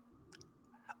like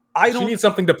she needs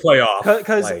something to play off.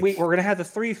 Because we're gonna have the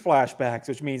 3 flashbacks,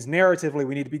 which means narratively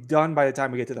we need to be done by the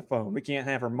time we get to the phone. We can't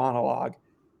have her monologue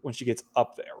when she gets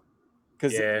up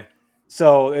there.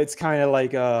 So it's kind of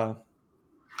like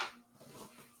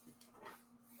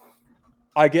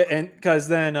I get, and because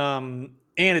then and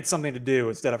it's something to do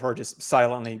instead of her just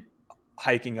silently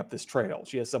hiking up this trail.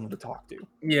 She has someone to talk to.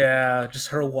 Yeah, just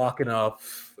her walking up,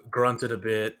 grunted a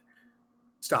bit,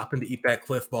 stopping to eat that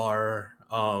Cliff Bar,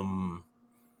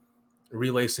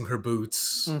 relacing her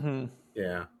boots. Mm-hmm.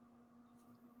 Yeah.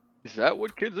 Is that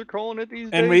what kids are calling it these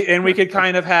days? And we could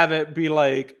kind of have it be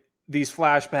like these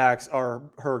flashbacks are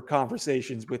her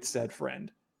conversations with said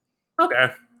friend.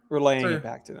 Okay. Relaying it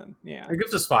back to them. Yeah. It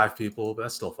gives us 5 people, but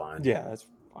that's still fine. Yeah, that's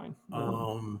fine.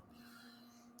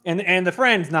 And the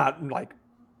friend's not like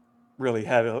really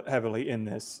heavily in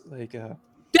this. Like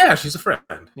yeah, she's a friend.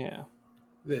 Yeah.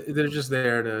 They're just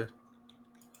there to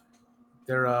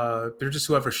they're just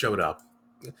whoever showed up.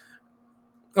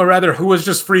 Or rather, who was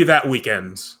just free that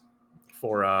weekend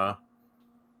for okay.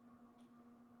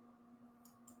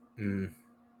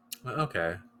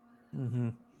 Mm-hmm.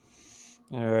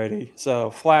 Alrighty. So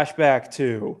flashback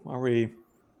 2. Are we?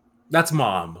 That's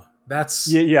mom. That's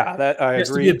yeah. That I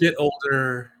agree. To be a bit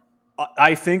older.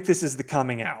 I think this is the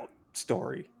coming out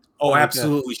story. Oh, like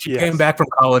absolutely. She came back from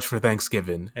college for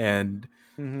Thanksgiving, and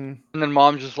then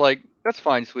mom's just like, "That's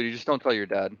fine, sweetie. Just don't tell your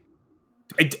dad."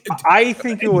 I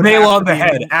think it would nail on the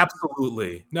head.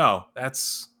 Absolutely. No,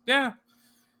 that's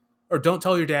Or don't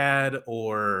tell your dad,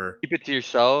 or keep it to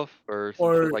yourself, or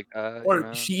something like that.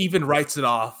 Or she even writes it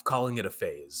off, calling it a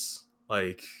phase.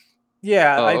 Like,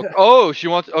 yeah. She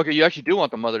wants. Okay, you actually do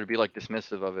want the mother to be like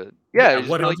dismissive of it. Yeah, just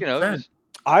like,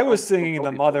 I was thinking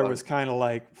the mother was kind of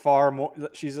like far more.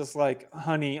 She's just like,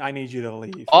 "Honey, I need you to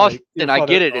leave." Austin, like, I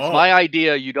get it. It's my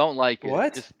idea. You don't like it.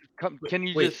 What? Just come. Can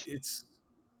you just?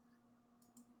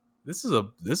 This is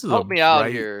help me out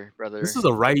here, brother. This is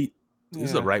a right. This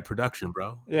is the right production,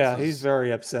 bro. Yeah, he's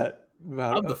very upset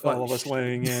about all of us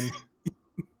weighing in.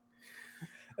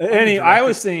 I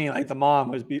was thinking like the mom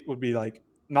would be like,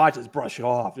 not just brush it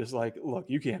off, just like, look,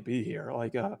 you can't be here.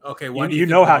 Like, okay, why you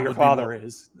know how your father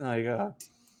is. Like,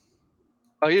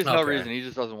 he has no reason. He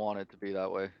just doesn't want it to be that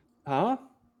way. Huh?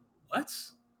 What?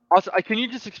 Also, can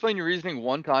you just explain your reasoning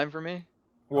one time for me?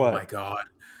 What? Oh my God.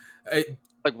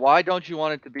 Like, why don't you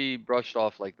want it to be brushed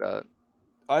off like that?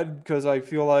 Because I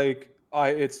feel like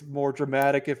it's more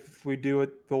dramatic if we do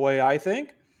it the way I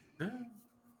think.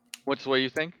 What's the way you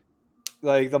think?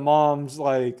 Like the mom's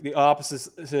like the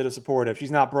opposite of supportive.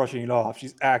 She's not brushing it off.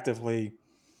 She's actively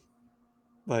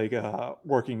like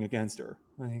working against her.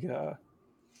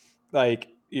 Like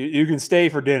you can stay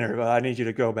for dinner, but I need you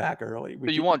to go back early.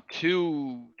 So you want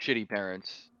two shitty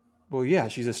parents? Well, yeah,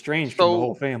 she's estranged from the So-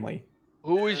 whole family.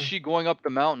 Who is she going up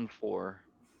the mountain for?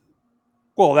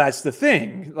 Well, that's the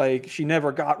thing. Like she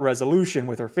never got resolution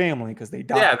with her family because they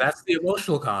died. Yeah, that's the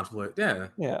emotional conflict. Yeah.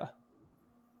 Yeah.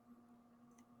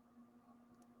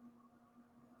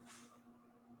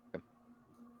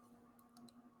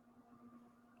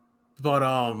 But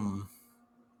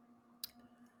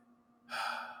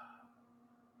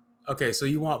okay, so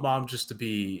you want mom just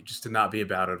to not be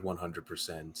about it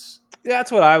 100%.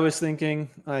 That's what I was thinking.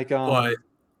 Like But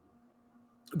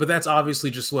that's obviously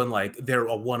just when like they're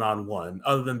a one-on-one.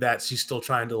 Other than that, she's still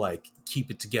trying to like keep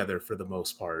it together for the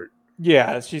most part.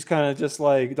 yeah, she's kind of just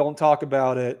like, don't talk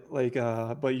about it, like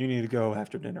but you need to go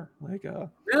after dinner. Like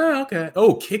Yeah, okay.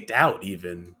 Oh, kicked out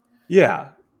even. yeah.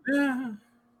 Yeah.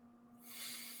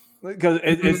 Because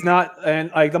it's not,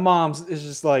 and like the mom's is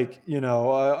just like, I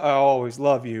always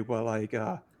love you, but like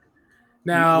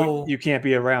Now you can't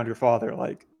be around your father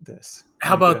like this.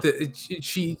 how about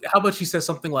how about she says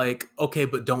something like, okay,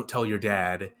 but don't tell your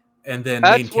dad. And then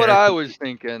main That's what I character- was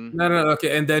thinking. No,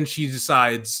 okay. And then she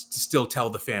decides to still tell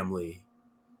the family.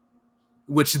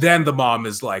 Which then the mom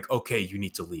is like, okay, you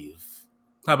need to leave.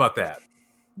 How about that?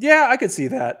 Yeah, I could see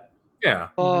that. Yeah.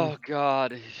 Oh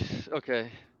God. Okay.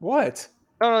 What?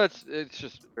 No, it's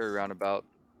just very roundabout.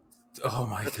 Oh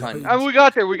my That's god. fine. I mean, we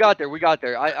got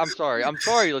there. I'm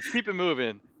sorry. Let's keep it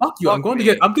moving. Fuck you. I'm Fuck gonna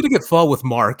me. get full with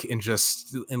Mark and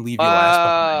leave your ass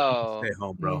Wow. behind. Stay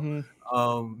home, bro.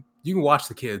 Mhm. You can watch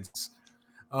the kids.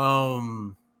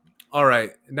 All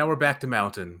right. Now we're back to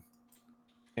Mountain.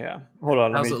 Yeah. Hold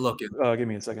on. How's it looking? Give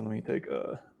me a second. Let me take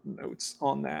notes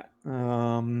on that.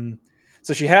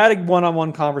 So she had a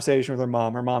one-on-one conversation with her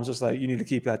mom. Her mom's just like, you need to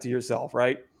keep that to yourself,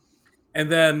 right? And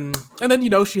then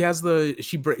she has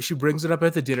she brings it up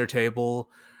at the dinner table.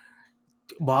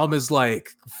 Mom is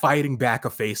like fighting back a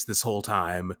face this whole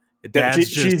time. Dad's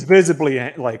She's visibly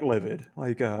like livid,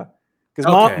 like because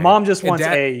Okay. mom just And wants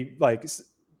Dad- a like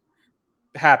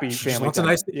happy She just family. wants a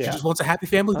dinner. nice. She just wants a happy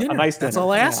family A dinner. nice That's dinner,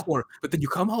 all I ask yeah. for. But then you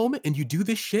come home and you do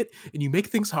this shit and you make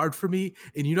things hard for me.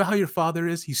 And you know how your father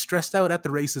is. He's stressed out at the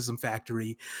racism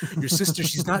factory. Your sister,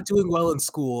 she's not doing well in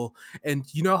school. And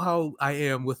you know how I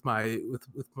am with my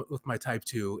type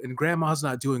 2. And grandma's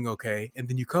not doing okay. And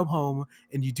then you come home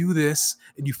and you do this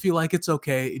and you feel like it's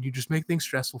okay and you just make things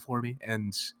stressful for me.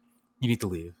 And you need to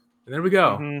leave. And there we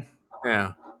go. Mhm.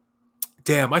 Yeah.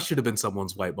 Damn, I should have been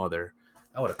someone's white mother.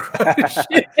 I would have cried.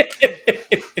 Shit.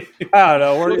 I don't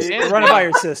know. We're Look, Andy- running by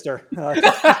your sister.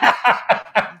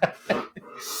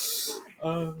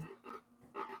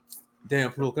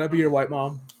 Damn, Rule, can I be your white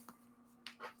mom?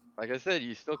 Like I said,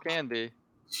 you still can be.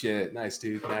 Shit, nice,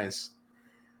 dude, nice.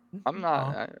 I'm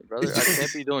not, brother. I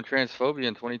can't be doing transphobia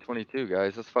in 2022,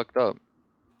 guys. That's fucked up.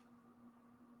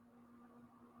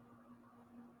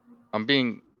 I'm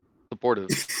being supportive.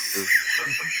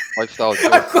 Lifestyle choice.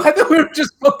 I'm glad that we were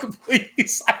just so completely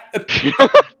silent.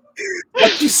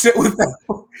 Let you sit with that.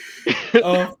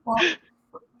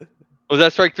 Fuck. Was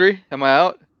that strike 3? Am I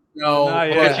out? No, Not I'll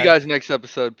yet. catch you guys next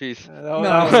episode. Peace. That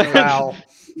was a foul.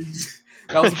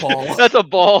 that was a ball. That's a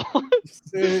ball.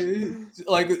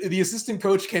 Like the assistant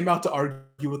coach came out to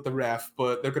argue with the ref,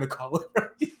 but they're gonna call it.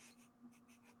 Right?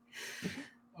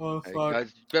 Oh Hey, fuck!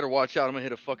 guys, you better watch out. I'm gonna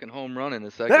hit a fucking home run in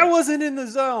a second. That wasn't in the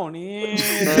zone.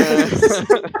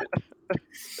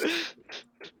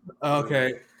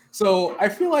 Okay, so I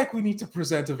feel like we need to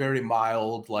present a very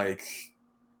mild, like,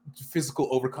 physical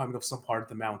overcoming of some part of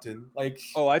the mountain. Like,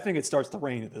 Oh, I think it starts to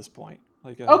rain at this point.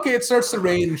 Like, okay, it starts to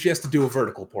rain and she has to do a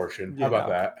vertical portion. How about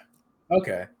that?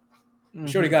 Okay,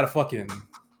 she already got a fucking.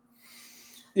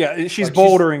 Yeah, she's Like,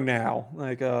 bouldering now.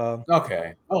 Like,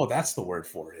 Okay. Oh, that's the word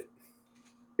for it.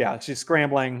 yeah, she's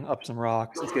scrambling up some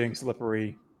rocks. It's getting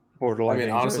slippery, I borderline. mean,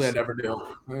 honestly, I dangerous.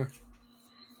 never do.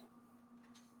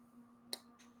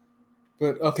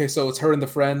 But okay, so it's her and the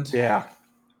friend. Yeah,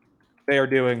 they are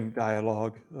doing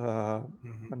dialogue,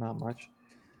 Mhm. but not much.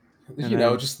 You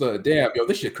know, just the damn, yo,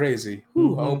 this shit crazy.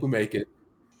 Ooh, I hope we make it.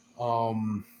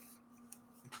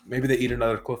 Maybe they eat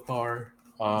another Cliff Bar.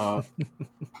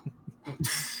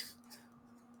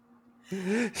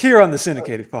 Here on the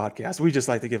syndicated podcast, we just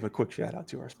like to give a quick shout out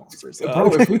to our sponsors.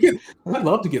 Bro, if we get, I'd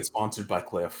love to get sponsored by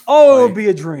Cliff. Oh, it Like, would be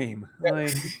a dream.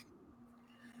 Like,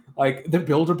 Like the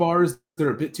builder bars, they're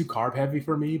a bit too carb heavy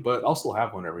for me, but I'll still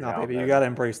have one every No, now baby, and you then. gotta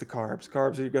embrace the carbs.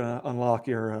 Carbs are gonna unlock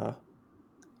your.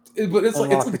 But it's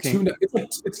Unlock the like king.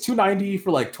 it's 290 for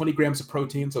like 20 grams of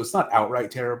protein, so it's not outright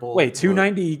terrible. Wait, but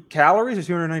 290 calories or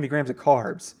 290 grams of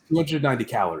carbs? 290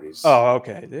 calories. Oh,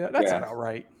 okay, yeah, that's Yeah. about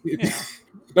right. Yeah.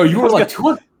 No, you I were was like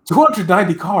gonna-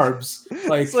 290 carbs.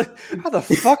 It's like, how the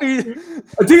fuck are you?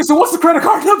 Dude, so what's the credit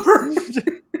card number?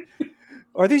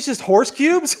 Are these just horse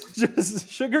cubes? Just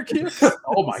sugar cubes?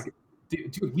 Oh my god,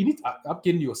 dude, we need. I'm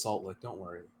getting you a salt lick. Don't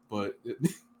worry. But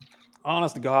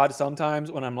Honest to God,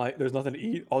 sometimes when I'm like, there's nothing to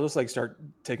eat, I'll just like start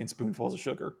taking spoonfuls of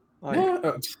sugar. Like,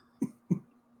 yeah.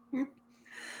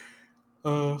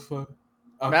 Fuck.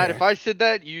 Okay. Matt, if I said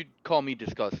that, you'd call me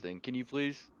disgusting. Can you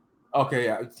please? Okay,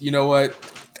 yeah. You know what?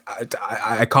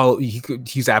 I call.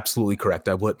 He's absolutely correct.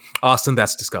 I would. Austin,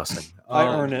 that's disgusting. I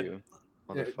earn it. You,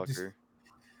 motherfucker.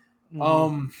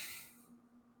 mhm.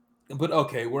 But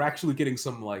okay, we're actually getting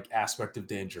some like aspect of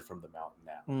danger from the mountain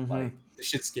now. Mhm. Like the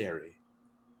shit's scary.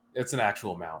 It's an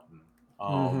actual mountain.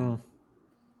 Mhm.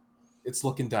 It's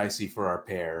looking dicey for our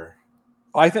pair.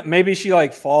 I think maybe she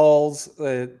like falls,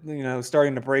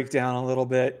 starting to break down a little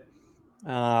bit.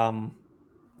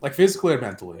 Like physically or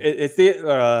mentally. It's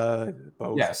the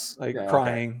both. Yes. Like Yeah, okay.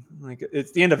 crying. Like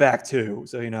it's the end of Act 2,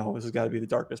 so this has got to be the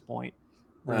darkest point.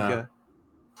 Like,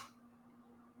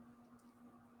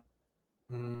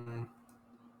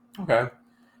 Okay.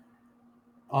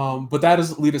 But that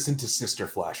doesn't lead us into sister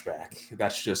flashback.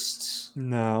 That's just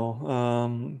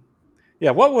no.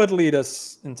 Yeah, what would lead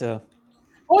us into?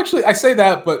 well, actually, I say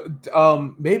that, but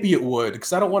maybe it would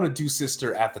because I don't want to do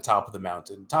sister at the top of the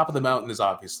mountain. Top of the mountain is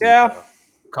obviously the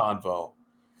convo.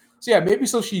 So yeah, maybe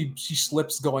so she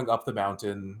slips going up the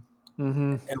mountain,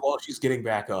 Mm-hmm. and while she's getting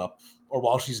back up or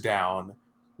while she's down,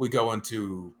 we go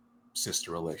into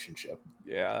sister relationship.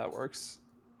 Yeah, that works.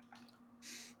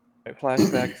 Right,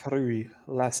 flashback 3,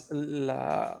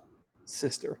 La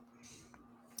sister.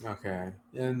 Okay,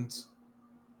 and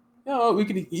we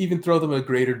could even throw them a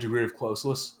greater degree of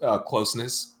closeness.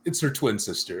 It's her twin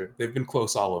sister. They've been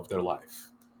close all of their life.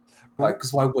 Like,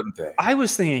 because why wouldn't they? I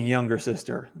was thinking younger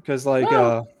sister because, like,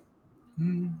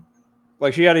 Hmm.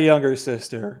 like she had a younger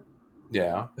sister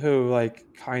Yeah. who, like,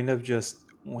 kind of just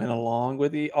went along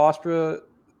with the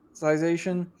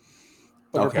ostracization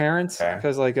of her parents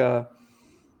because, like,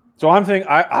 so I'm thinking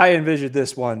I envisioned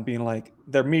this one being like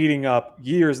they're meeting up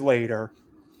years later,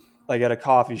 like at a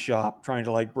coffee shop, trying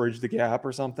to like bridge the gap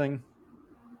or something,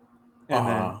 and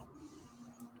then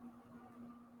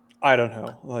I don't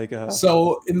know, like.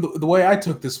 So in the way I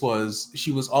took this was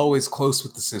she was always close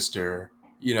with the sister,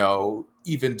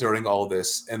 even during all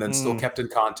this, and then still kept in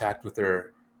contact with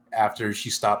her after she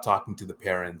stopped talking to the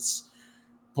parents.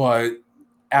 But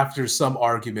after some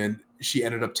argument, she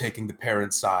ended up taking the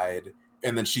parents' side,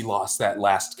 and then she lost that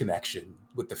last connection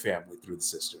with the family through the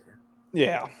sister.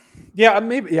 Yeah,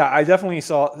 maybe. Yeah, I definitely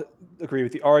agree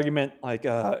with the argument, like,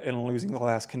 in losing the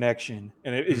last connection,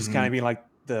 and it just kind of being like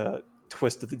the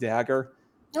twist of the dagger.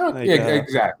 Like, yeah,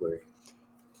 exactly.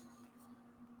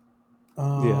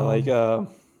 Yeah, like,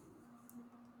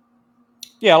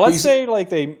 yeah. Let's say like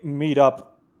they meet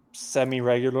up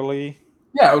semi-regularly.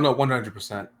 Yeah, no,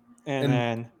 100%. And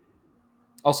then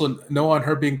also no on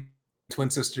her being twin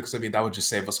sister, because I mean that would just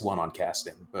save us one on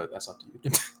casting, but that's up to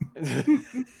you.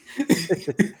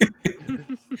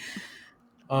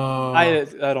 I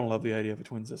don't love the idea of a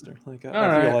twin sister. Like,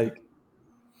 I feel like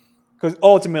because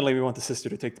ultimately we want the sister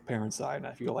to take the parent side, and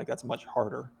I feel like that's much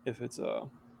harder if it's a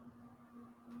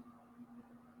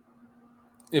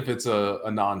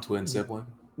non-twin sibling.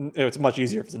 It's much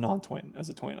easier if it's a non-twin. As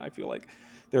a twin, I feel like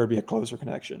there would be a closer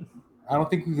connection. I don't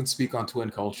think we can speak on twin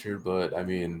culture, but I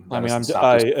mean, my girlfriend's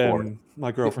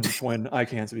a twin. I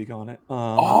can't speak on it.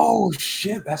 Oh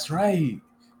shit, that's right.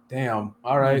 Damn.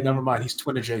 All right, never mind. He's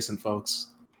twin adjacent, folks.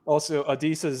 Also,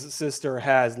 Adisa's sister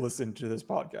has listened to this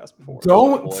podcast before.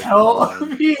 Don't tell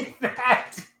me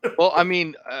that. Well, I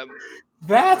mean,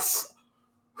 that's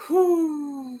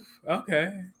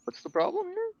okay. What's the problem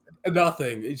here?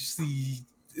 Nothing. It's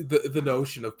the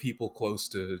notion of people close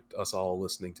to us all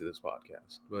listening to this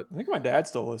podcast. But I think my dad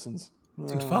still listens.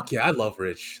 Dude, fuck yeah, I love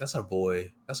Rich. That's our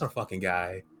boy. That's our fucking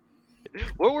guy.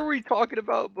 What were we talking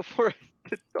about before?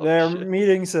 They're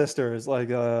meeting sisters, like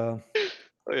Oh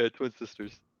yeah, twin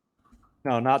sisters.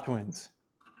 No, not twins.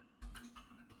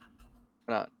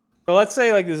 Not. So let's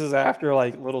say like this is after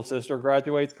like little sister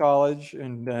graduates college,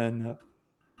 and then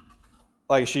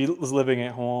like she was living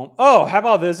at home. Oh, how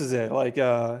about this is it? Like,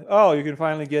 oh, you can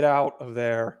finally get out of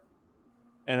there.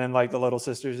 And then like the little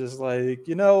sister's just like,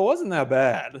 it wasn't that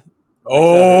bad.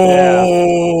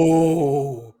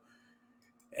 Oh,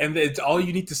 And it's all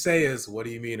you need to say is, "What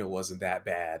do you mean it wasn't that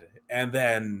bad?" And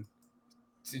then,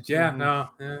 yeah, Mhm. no,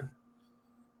 yeah.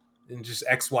 And just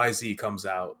XYZ comes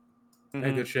out.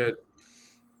 Hey, good shit.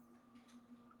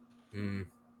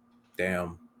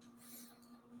 Damn.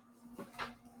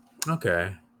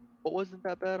 Okay. What wasn't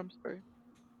that bad? I'm sorry.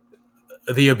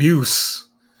 The abuse.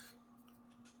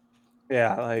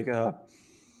 Yeah, like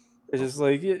it's just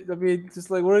like I mean, just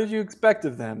like what did you expect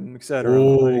of them, etc.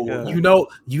 Like Oh,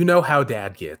 you know how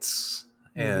dad gets,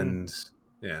 and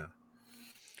yeah,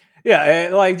 yeah,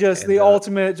 like just and the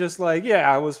ultimate, just like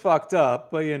yeah, I was fucked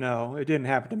up, but you know, it didn't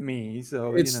happen to me,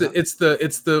 so you know, it's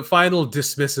the final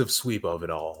dismissive sweep of it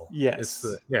all. It's yes,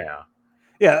 the yeah,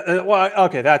 yeah. Well,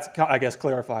 okay, that's I guess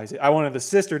clarifies it. I wanted the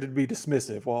sister to be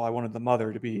dismissive, while I wanted the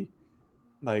mother to be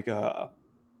like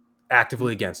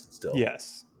actively against it still.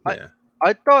 yes, Yeah,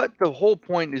 I thought the whole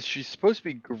point is she's supposed to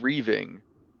be grieving.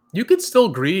 you could still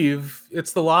grieve.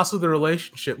 It's the loss of the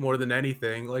relationship more than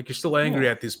anything. Like you're still angry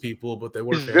Yeah. at these people, but they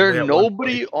were Is there family at one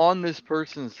nobody point. on this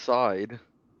person's side?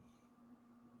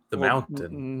 The Well,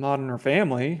 mountain. not in her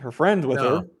family, her friends with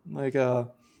No. her, like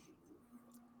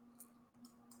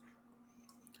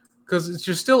Because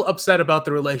you're still upset about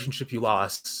the relationship you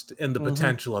lost and the mhm.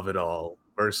 potential of it all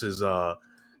versus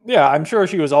Yeah, I'm sure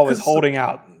she was always 'cause- holding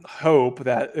out hope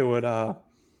that it would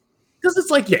because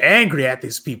it's like you're angry at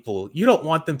these people. You don't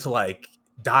want them to like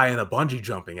die in a bungee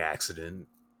jumping accident,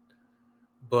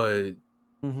 but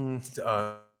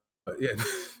uh, yeah,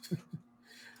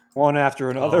 one after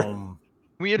another. Can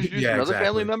we introduce yeah, another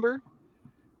family exactly. member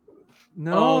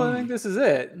No, I think this is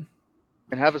it.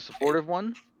 and have a supportive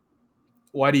one?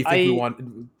 Why do you think we I-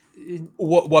 want?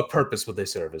 What purpose would they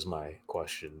serve? Is my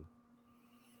question.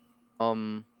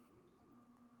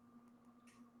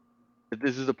 If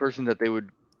this is the person that they would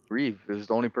grieve, this is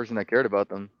the only person that cared about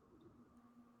them.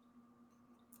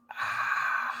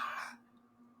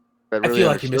 That I really feel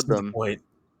like you're understood missing the them. point.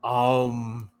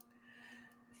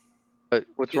 But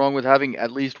what's wrong with having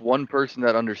at least one person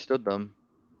that understood them?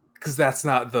 Because that's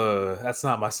not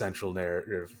my central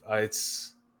narrative.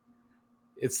 It's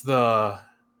the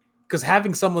because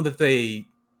having someone that they,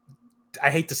 I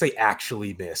hate to say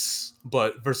actually miss,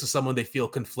 but versus someone they feel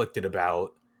conflicted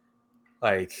about,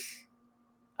 like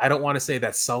I don't want to say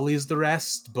that sullies the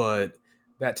rest, but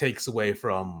that takes away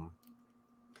from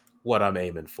what I'm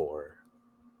aiming for.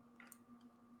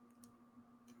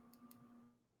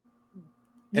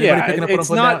 Anybody Yeah, picking up what I'm it's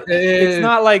putting not. down? It's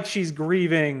not like she's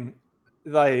grieving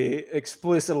like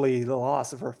explicitly the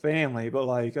loss of her family, but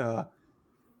like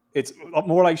it's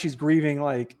more like she's grieving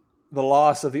like the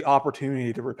loss of the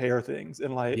opportunity to repair things,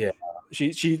 and like Yeah.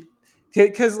 she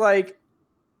because like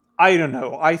I don't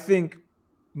know. I think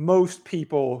most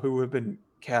people who have been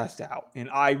cast out, and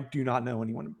I do not know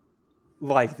anyone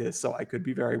like this, so I could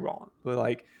be very wrong, but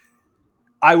like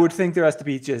I would think there has to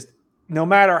be just no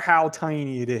matter how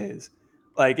tiny it is,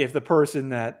 like if the person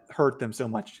that hurt them so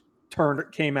much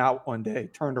came out one day,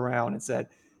 turned around and said,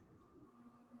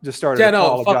 just started Yeah,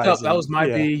 no, fucked up. That apologizing. was my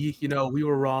Yeah. B. You know, we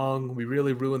were wrong. We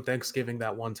really ruined Thanksgiving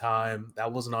that one time. That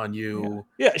wasn't on you.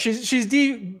 Yeah,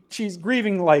 she's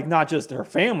grieving like not just her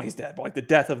family's death, but like the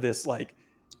death of this like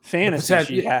fantasy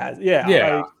she has. Yeah,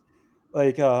 yeah.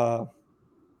 like her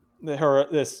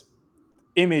this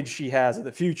image she has of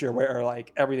the future where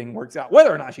like everything works out,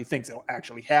 whether or not she thinks it'll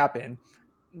actually happen.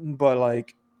 But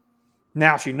like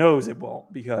now she knows it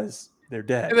won't because they're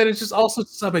dead. And then it's just also to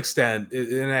some extent,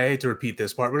 and I hate to repeat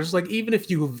this part, but it's like even if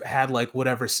you've had like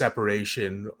whatever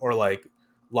separation or like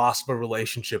loss of a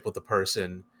relationship with a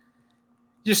person,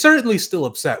 you're certainly still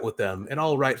upset with them, and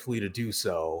all rightfully to do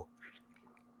so.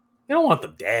 You don't want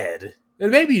them dead. And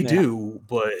maybe you do,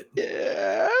 but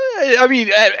yeah, I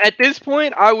mean, at this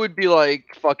point, I would be like,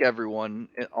 fuck everyone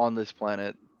on this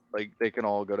planet. Like, they can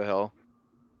all go to hell.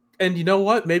 And you know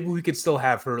what? Maybe we could still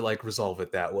have her like resolve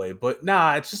it that way. But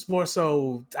nah, it's just more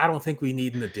so I don't think we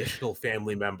need an additional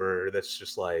family member that's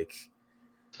just like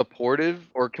supportive,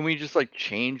 or can we just like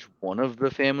change one of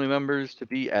the family members to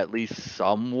be at least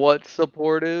somewhat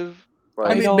supportive?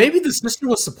 Like, I mean, maybe the sister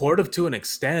was supportive to an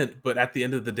extent, but at the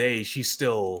end of the day, she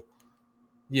still,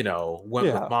 you know, went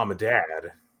with mom and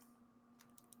dad.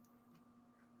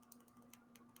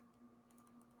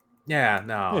 Yeah,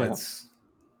 no, it's.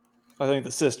 I think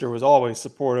the sister was always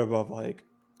supportive of like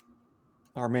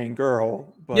our main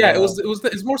girl, but yeah,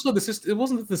 it's more so the sister. It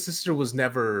wasn't that the sister was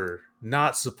never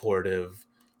not supportive.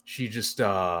 She just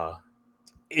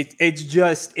it's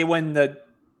just when the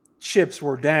chips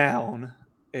were down,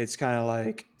 it's kind of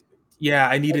like yeah,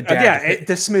 I needed dad.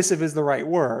 Dismissive is the right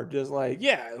word. Just like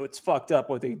yeah, it's fucked up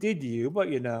what they did to you, but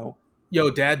you know, yo,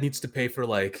 dad needs to pay for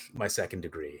like my second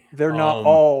degree. They're not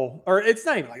all, or it's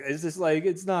not even like it's just like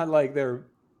it's not like they're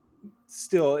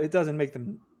still. It doesn't make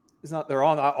them. It's not they're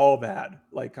all not all bad.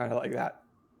 Like kind of like that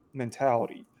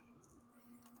mentality.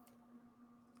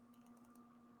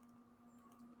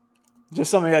 Just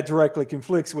something that directly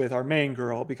conflicts with our main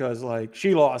girl because like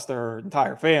she lost her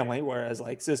entire family, whereas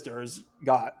like sisters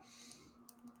got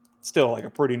still like a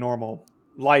pretty normal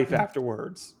life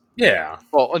afterwards. Yeah.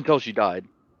 Well, until she died.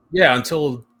 Yeah,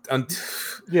 until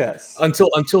Yes.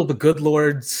 until the good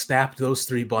Lord snapped those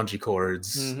 3 bungee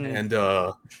cords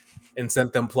Mhm. and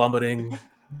sent them plummeting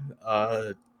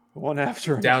One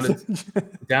after down another.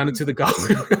 down into the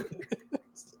gauntlet.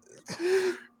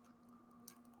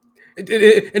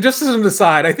 And just as an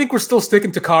aside, I think we're still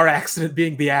sticking to car accident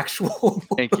being the actual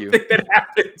Thank you. thing that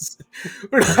happens.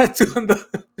 We're not doing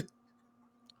the.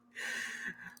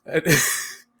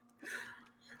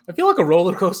 I feel like a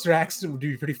roller coaster accident would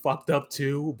be pretty fucked up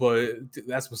too, but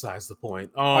that's besides the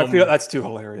point. I feel that's too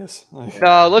hilarious.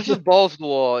 No, let's just balls to the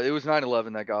wall. It was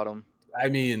 9/11 that got him. I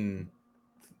mean,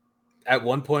 at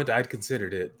one point I'd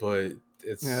considered it, but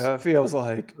it's Yeah, it feels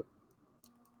like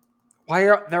why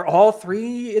are they're all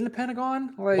 3 in the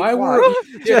Pentagon? Like Why were-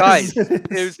 Guys, it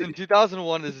was in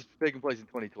 2001. This is taking place in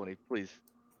 2020. Please.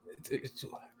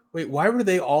 wait, why were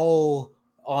they all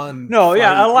on? No,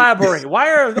 yeah, fire- elaborate. Why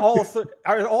are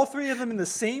all 3 of them in the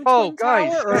same Oh, twin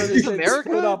guys, tower? Or this is is it America.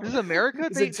 split up? This is America.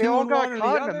 Is They it 2 all in got one or the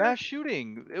caught in a other? mass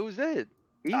shooting. It was it.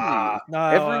 Easy. No,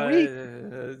 Every week.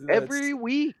 that's- Every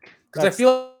week. Because I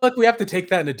feel like we have to take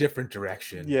that in a different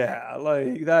direction. Yeah,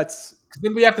 like that's 'Cause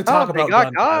then we have to talk No, they about got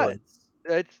gun caught. violence.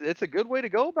 It's a good way to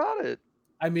go about it.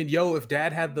 I mean, yo, if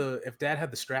dad had the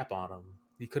strap on him,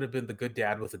 he could have been the good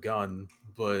dad with a gun,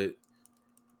 but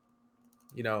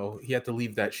you know, he had to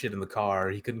leave that shit in the car.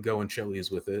 He couldn't go in Chili's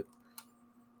with it.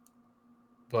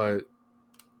 But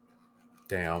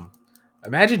damn.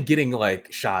 Imagine getting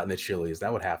like shot in the Chili's.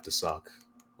 That would have to suck.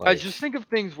 Guys, just think of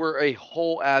things where a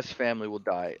whole ass family will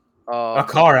die. A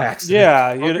car accident.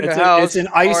 yeah, Broken it's, house, it's an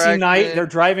car icy night. accident. They're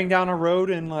driving down a road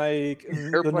in like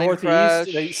in the Airplane northeast. crash.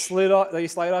 They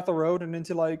slide off the road and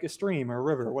into like a stream or a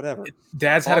river or whatever.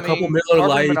 Dad's had a couple Plumbing, Miller carbon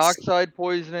Lights. monoxide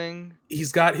poisoning.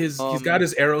 He's got his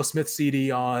Aerosmith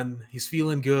CD on. He's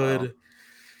feeling good.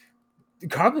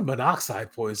 Carbon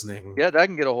monoxide poisoning. Yeah, that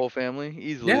can get a whole family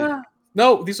easily. Yeah.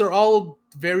 No, these are all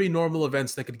very normal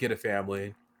events that could get a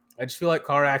family. I just feel like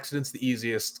car accidents the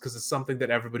easiest because it's something that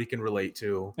everybody can relate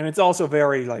to. And it's also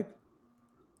very like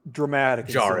dramatic,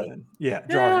 and Jarring. sudden. Yeah,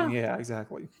 jarring. Yeah,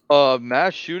 exactly.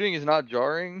 Mass shooting is not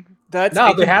jarring. That's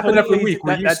No, a they happen every completely- week.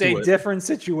 We're used that's to a it. different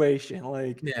situation.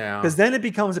 Like, Yeah. because then it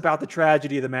becomes about the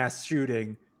tragedy of the mass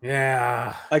shooting.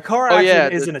 Yeah. A car Oh,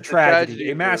 accident yeah, isn't the a tragedy.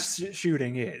 tragedy A mass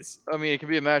shooting is. I mean, it could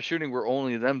be a mass shooting where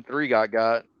only them 3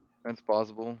 got. That's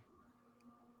possible.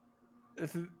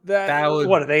 If That would-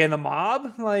 what are they in the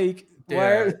mob? Like, Yeah.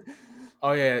 where?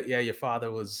 Oh yeah, yeah. Your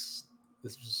father was.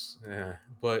 This was. Yeah,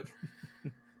 but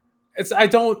it's. I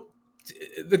don't.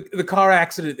 The car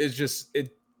accident is just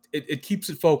it keeps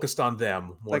it focused on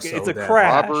them more Like so it's a than-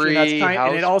 crash, Robbery, and,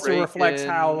 and it house also reflects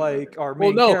how break-in. like our Well,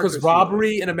 main no, characters because feel.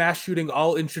 robbery and a mass shooting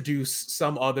all introduce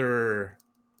some other.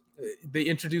 They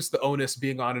introduce the onus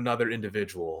being on another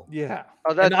individual. Yeah,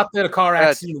 Oh, And that's not that a car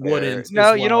that's accident fair. wouldn't.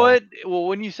 No, as you know well. what? Well,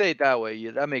 when you say it that way,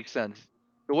 that makes sense.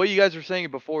 The way you guys were saying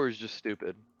it before is just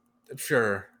stupid.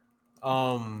 Sure.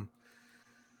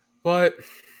 But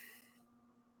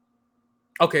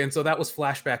okay, and so that was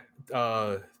flashback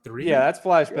 3. yeah, that's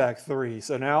flashback 3.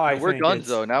 So now I We're think done it's-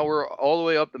 though. Now we're all the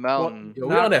way up the mountain. Yo,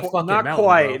 we on that qu- fucking not mountain,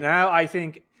 quite. bro. Now I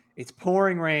think it's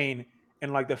pouring rain,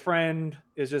 and like the friend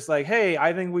is just like, "Hey,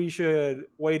 I think we should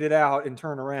wait it out and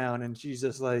turn around." And she's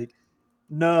just like,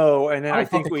 "No." And then I I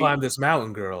think fucking we. climb this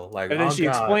mountain, girl. Like, And then oh, she God.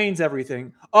 explains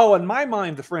everything. Oh, in my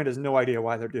mind, the friend has no idea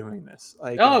why they're doing this.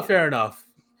 Like, Oh, fair enough.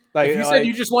 like, If you said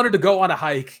you just wanted to go on a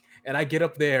hike, and I get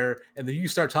up there, and then you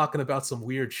start talking about some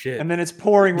weird shit, and then it's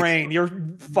pouring rain. You're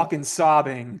fucking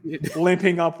sobbing,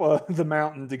 limping up the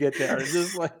mountain to get there. It's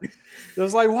just like,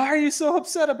 why are you so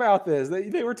upset about this?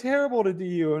 They were terrible to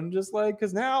you, and just like,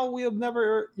 because now we'll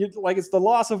never, like, it's the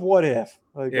loss of what if.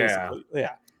 Like, Yeah. basically.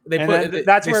 Yeah. they And put then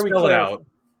that's they where we spell it clarify. out.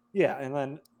 Yeah, and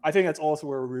then I think that's also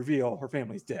where we reveal her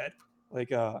family's dead.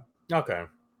 Like, Okay.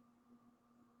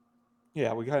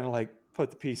 yeah, we kind of like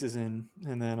put the pieces in,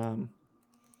 and then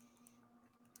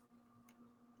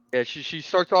Yeah, she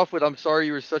starts off with "I'm sorry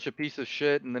you were such a piece of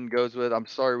shit," and then goes with "I'm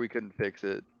sorry we couldn't fix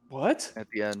it" what? at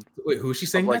the end. Wait, who is she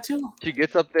saying like- that to? She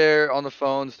gets up there on the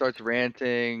phone, starts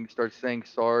ranting, starts saying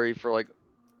sorry for like,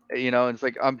 and it's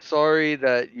like, "I'm sorry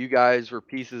that you guys were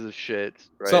pieces of shit,"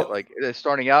 right? So- like it's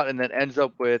starting out and then ends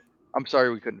up with "I'm sorry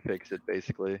we couldn't fix it,"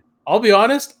 basically. I'll be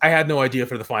honest, I had no idea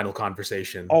for the final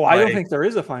conversation. Oh, I don't Like, think there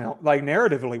is a final. Like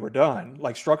narratively, we're done.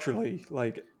 Like structurally,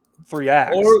 like 3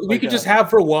 acts. or we like could just have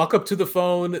her walk up to the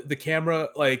phone, the camera,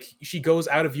 like she goes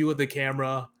out of view of the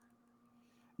camera.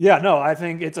 Yeah, no, I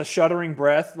think it's a shuddering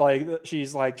breath. Like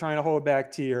she's like trying to hold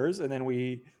back tears, and then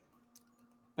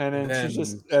she's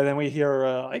just, and then we hear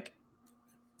like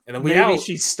and then we maybe out.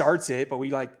 she starts it, but we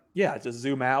like just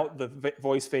zoom out. The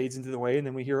voice fades into the way, and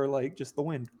then we hear her like just the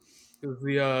wind.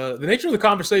 The nature of the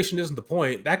conversation isn't the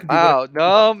point. That could be Wow,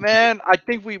 no, man. I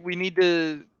think we need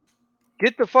to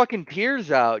get the fucking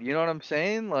tears out. You know what I'm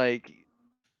saying? Like,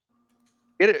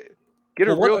 get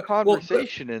a real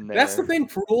conversation in there. That's the thing,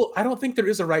 Prul. I don't think there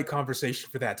is a right conversation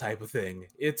for that type of thing.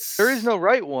 There is no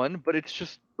right one, but it's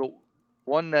just the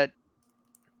one that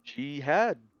she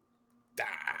had.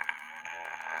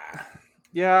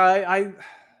 Yeah, I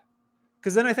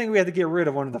because then I think we had to get rid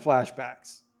of one of the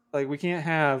flashbacks. Like we can't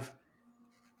have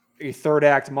a third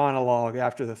act monologue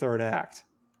after the third act.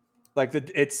 Like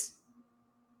it's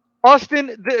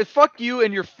Austin, fuck you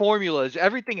and your formulas.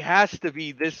 Everything has to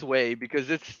be this way because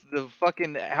it's the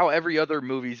fucking how every other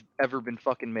movie's ever been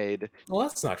fucking made. Well,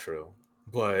 that's not true.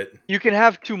 But you can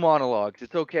have 2 monologues.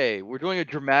 It's okay. We're doing a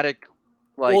dramatic,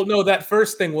 like. Well, no, that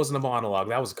first thing wasn't a monologue.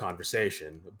 That was a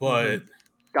conversation. But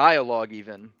dialogue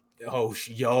even. Oh,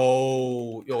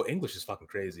 yo, English is fucking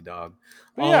crazy, dog.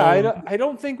 Yeah, I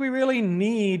don't think we really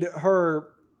need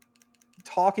her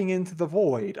talking into the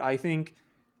void. I think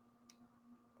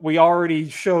we already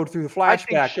showed through the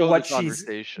flashback what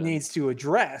she needs to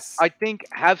address. I think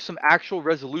have some actual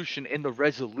resolution in the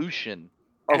resolution.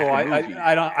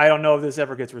 I don't know if this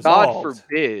ever gets resolved. God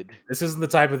forbid. This isn't the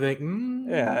type of thing.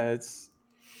 Yeah,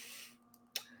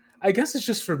 I guess it's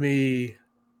just for me.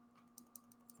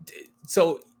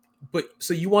 So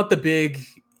you want the big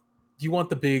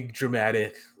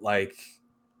dramatic, like,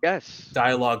 yes,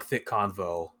 dialogue thick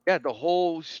convo. Yeah, the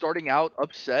whole starting out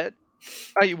upset.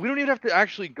 We don't even have to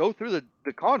actually go through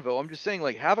the convo. I'm just saying,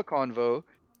 like, have a convo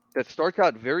that starts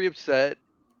out very upset,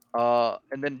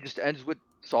 and then just ends with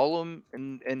solemn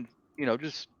and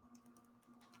just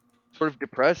sort of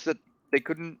depressed that they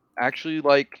couldn't actually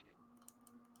like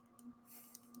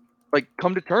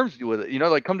come to terms with it.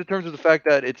 Like come to terms with the fact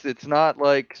that it's not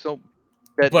like so.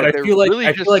 But I feel like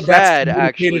sad, that's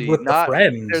actually, with the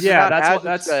friends. Yeah,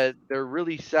 that's sad. They're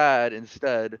really sad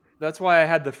instead. That's why I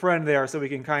had the friend there, so we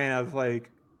can kind of like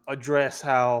address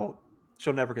how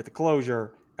she'll never get the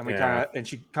closure, and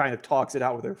she kind of talks it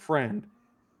out with her friend,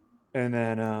 and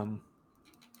then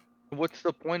what's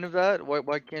the point of that?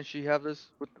 Why can't she have this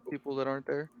with the people that aren't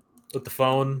there? With the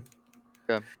phone.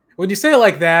 Yeah. When you say it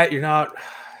like that, you're not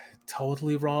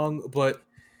totally wrong, but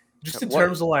just in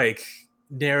terms of like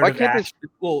narrative. Why can't this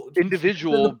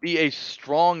individual be a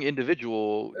strong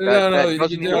individual that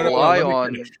doesn't need to rely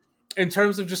on? In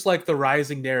terms of just like the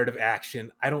rising narrative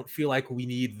action, I don't feel like we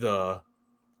need the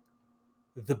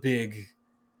big.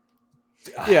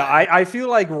 Yeah, I feel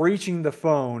like reaching the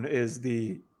phone is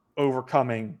the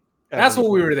overcoming. That's what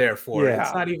we were there for. Yeah.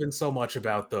 It's not even so much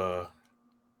about the.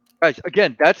 Guys,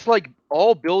 again, that's like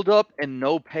all build up and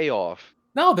no payoff.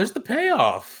 No, there's the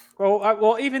payoff.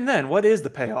 Well, even then, what is the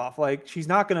payoff? Like, she's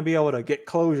not going to be able to get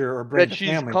closure or bring the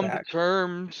family back. That she's come to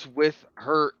terms with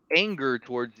her anger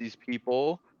towards these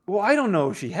people. Well, I don't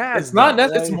know if she has. It's not.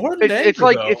 It's more than anger,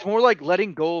 it's more like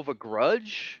letting go of a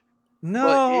grudge.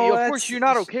 No, but, of course you're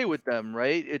not okay with them,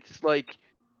 right? It's like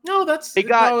no, that's they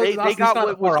got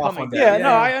what was coming. Yeah, no,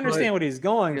 I understand what he's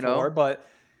going for, but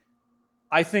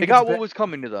I think they got what was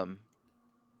coming to them.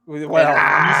 Well,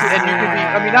 and you can be.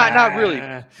 I mean, not really.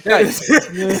 Guys,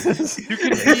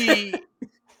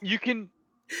 you can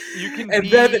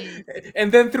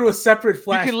and then through a separate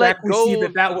flashback, we see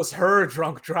that was her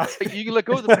drunk driving. You can let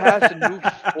go of the past and move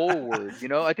forward.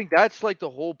 I think that's like the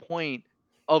whole point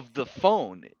of the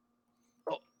phone.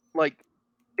 Like,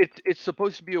 it's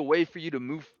supposed to be a way for you to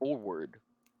move forward,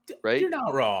 right? You're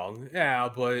not wrong. Yeah,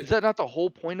 but is that not the whole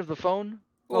point of the phone?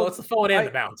 Well, it's the phone and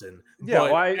the mountain. Yeah,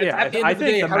 I think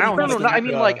the mountain. I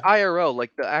mean, like IRL,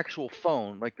 like the actual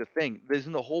phone, like the thing.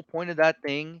 Isn't the whole point of that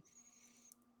thing?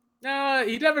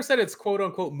 He never said it's quote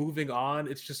unquote moving on.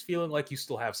 It's just feeling like you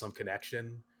still have some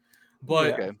connection.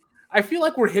 But I feel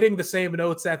like we're hitting the same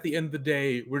notes at the end of the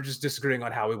day. We're just disagreeing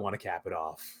on how we want to cap it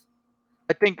off.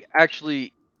 I think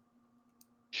actually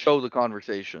show the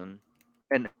conversation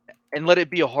and let it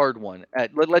be a hard one.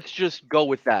 Let's just go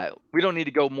with that. We don't need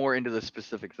to go more into the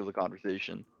specifics of the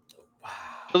conversation. Wow.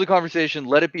 So the conversation,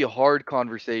 let it be a hard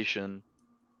conversation.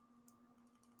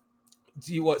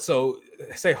 So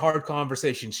say hard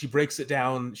conversation. She breaks it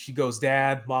down. She goes,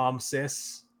 dad, mom,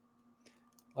 sis.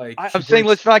 Like I- she I'm saying breaks-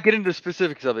 let's not get into the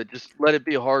specifics of it. Just let it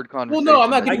be a hard Well, conversation. no, I'm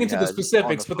not that getting he into the has on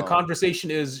specifics, but the phone. conversation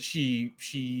is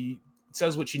she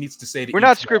says what she needs to say to. We're each not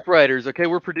one. script writers, okay?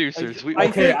 We're producers. We, I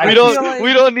Okay, think- I we feel don't like-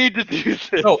 we don't need to do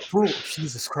this. No,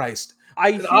 Jesus Christ. I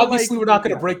And feel obviously, like, we're not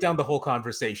going to yeah. break down the whole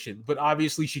conversation, but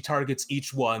obviously, she targets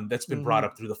each one that's been brought Mhm.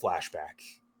 up through the flashback.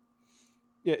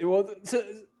 Yeah, well,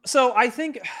 so I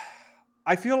think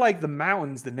I feel like the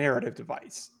mountain's the narrative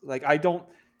device. Like I don't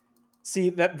see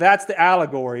that's the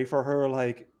allegory for her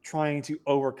like trying to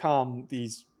overcome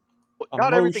these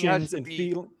Not everything has emotions to and be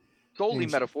feelings. solely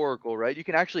Yes. metaphorical, right? You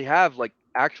can actually have like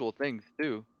actual things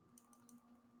too.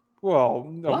 Well,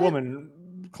 a What?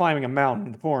 woman climbing a mountain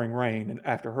in the pouring rain and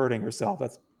after hurting herself,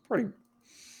 that's pretty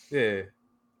Yeah.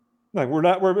 like we're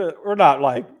not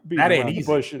like beating That ain't around the easy.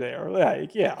 bush there.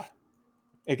 Like, yeah.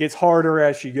 It gets harder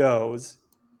as she goes.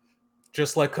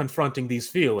 Just like confronting these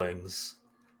feelings.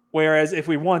 Whereas if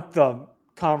we want the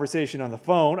conversation on the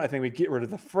phone, I think we get rid of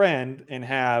the friend and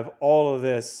have all of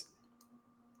this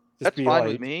just That's be fine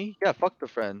like, with me. Yeah, fuck the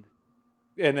friend.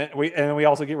 and then we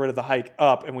also get rid of the hike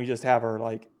up and we just have her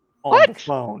like on the What?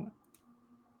 phone.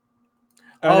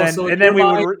 Oh, And then, so in and then your we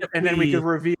mind, would if and then we could we-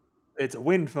 reveal it's a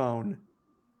wind phone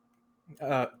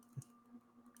Uh,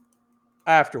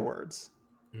 afterwards.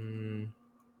 mm,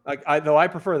 Like I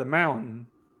prefer the mountain,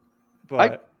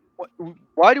 but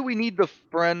Why do we need the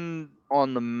friend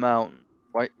on the mountain?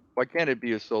 Why can't it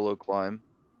be a solo climb?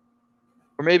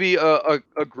 Or maybe a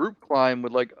group climb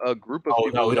with like a group of oh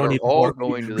people no, we that don't are need all more.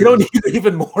 going to We don't this. need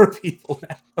even more people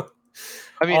now.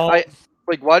 I mean, Um, I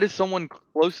like why does someone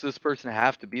close to this person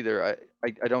have to be there?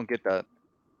 I don't get that.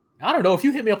 I don't know. If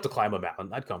you hit me up to climb a mountain,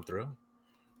 I'd come through.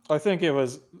 I think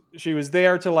she was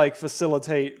there to like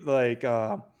facilitate like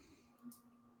her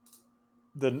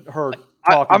talking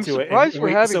I'm to it. surprised we're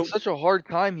having so such a hard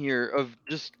time here of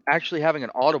just actually having an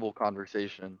audible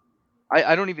conversation.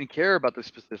 I don't even care about the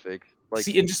specifics. Like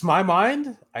See, in just my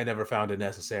mind, I never found it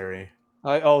necessary.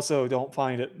 I also don't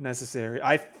find it necessary.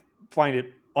 I find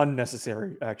it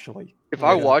unnecessary, actually. if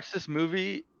I Yeah. watched this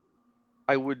movie,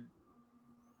 I would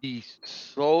be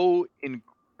so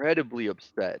incredibly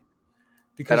upset.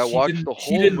 Because I watched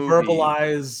she the didn't whole movie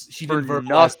verbalize. She for didn't verbalize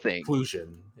the nothing.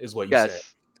 conclusion. Is what you Yes. said.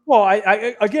 Well,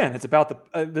 I again, it's about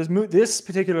the this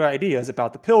particular idea is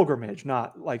about the pilgrimage,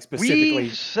 not like specifically. We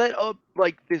set up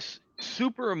like this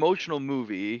super emotional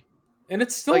movie. And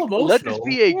it's still Like, let this emotional.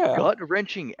 be a Yeah. gut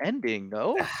wrenching ending,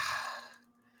 no?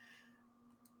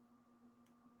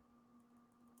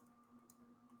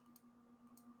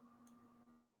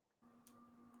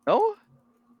 No?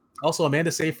 Also,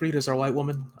 Amanda Seyfried is our white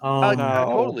woman. No.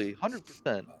 Totally,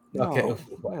 100%. Okay. No.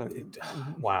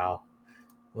 Wow.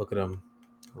 Look at him.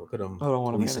 Look at him. I don't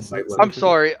want policing Amanda white Seyfried. women. I'm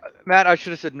sorry, Matt. I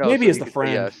should have said no. Maybe so it's you the could say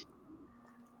friend. yes.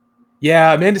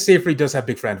 Yeah, Amanda Seyfried does have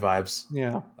big friend vibes.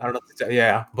 Yeah, I don't know.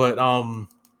 Yeah, but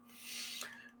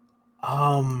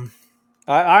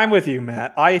I'm with you,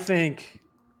 Matt. I think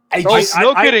I No, just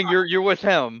no kidding. You're with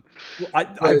him.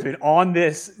 I've been on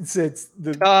this since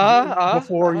the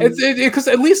before you. it's because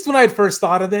at least when I had first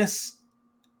thought of this,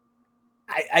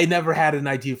 I never had an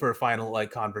idea for a final like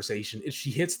conversation. If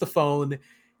she hits the phone,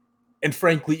 and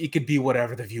frankly, it could be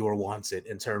whatever the viewer wants it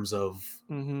in terms of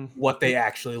Mhm. what they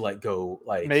actually like go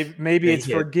like. Maybe they it's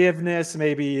hit. forgiveness.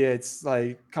 Maybe it's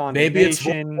like Maybe it's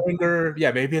condemnation. anger.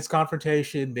 Yeah, maybe it's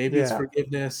confrontation. Maybe it's Yeah.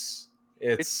 forgiveness.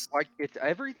 It's like it's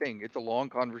everything. It's a long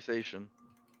conversation.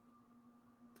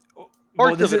 Well,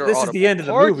 Parts this of it are is audible. the end of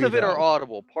the Parts movie. of it are though.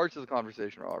 audible. Parts of the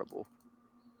conversation are audible.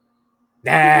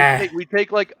 nah. We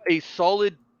take like a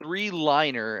solid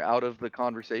 3-liner out of the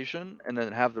conversation and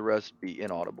then have the rest be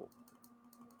inaudible.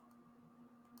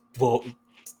 Well,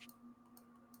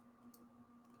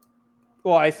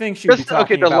 Well, I think she would be Just okay.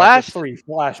 talking The about last the 3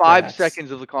 flashbacks. 5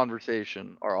 seconds of the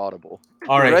conversation are audible.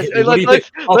 all The right. rest- what do you let's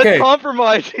think? Okay.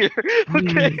 compromise here. Hmm.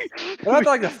 Okay. What about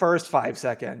like the first 5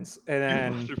 seconds, and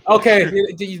then Okay,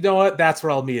 you know what? That's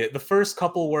where I'll meet it. The first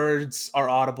couple words are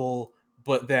audible,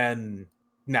 but then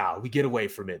we get away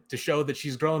from it to show that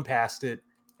she's grown past it.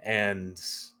 And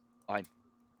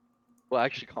Well,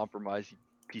 actually, compromise. You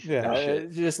piece yeah, of shit.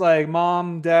 it's just like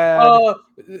mom, dad, Mr.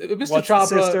 what's the Chopra,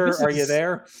 sister? this Are you is-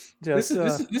 there? This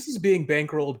Just is being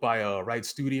bankrolled by Wright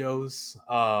Studios,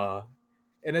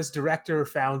 and as director,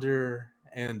 founder,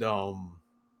 and it's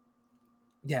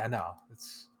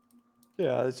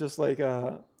just like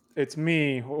it's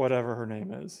me, whatever her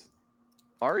name is.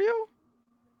 Mario?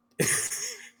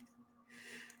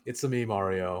 it's a me,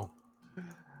 Mario.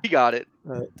 He got it.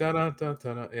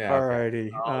 Da-da-da-da-da. Yeah.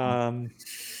 okay. Alrighty.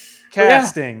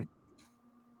 Casting.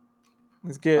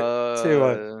 Let's get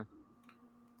to it.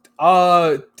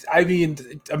 I mean,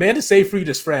 Amanda Seyfried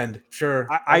is friend. Sure.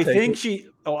 I I'll take think it. she.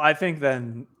 Oh, I think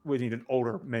then we need an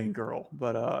older main girl.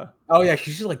 But Oh yeah,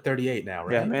 she's like 38 now,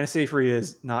 right? yeah, Amanda Seyfried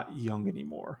is not young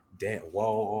anymore. Damn.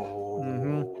 Whoa.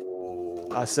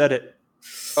 I said it.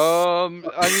 I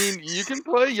mean, you can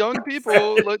play young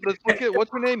people. Let's look at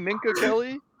what's her name, Minka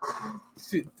Kelly.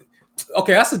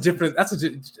 Okay, that's a different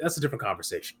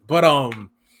conversation. But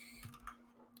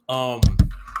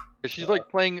She's like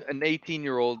playing an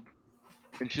 18-year-old,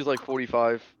 and she's like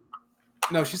 45.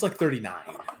 no, she's like 39,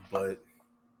 but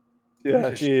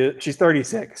Yeah, she's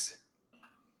 36.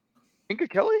 Minka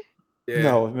Kelly? yeah.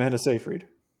 No, Amanda Seyfried.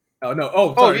 Oh no.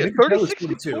 Oh, Oh sorry. yeah, Minka Kelly's 36 could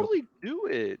 22. totally do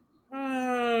it.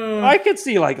 I could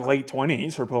see like late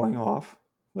 20s for pulling off.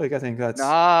 Like I think that's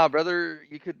Nah, brother,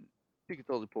 you could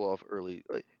totally pull off early.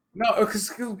 Like, No,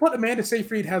 because what Amanda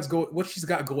Seyfried has what she's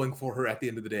got going for her at the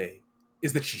end of the day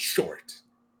is that she's short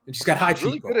and she's got high she's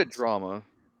really cheekbones. good at drama.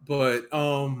 But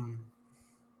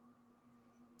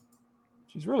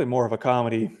she's really more of a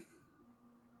comedy.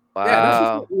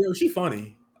 Wow. yeah, she's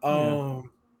funny. Yeah.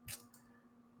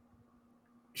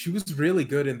 She was really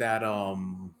good in that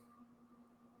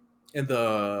in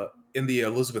the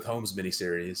Elizabeth Holmes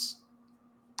miniseries.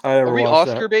 Are we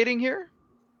Oscar baiting here?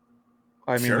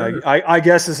 I mean, Sure. I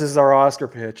guess this is our Oscar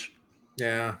pitch.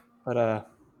 Yeah, But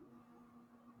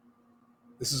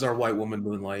this is our white woman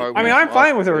Moonlight. Are I mean, we I'm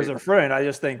fine with her Oscar as a friend. I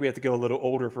just think we have to go a little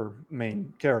older for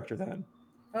main character then.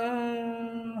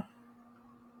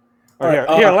 Alright,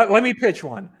 Here, let me pitch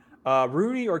one.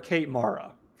 Rooney or Kate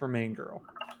Mara for main girl.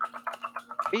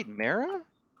 Kate Mara?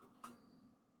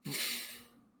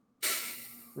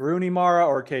 Rooney Mara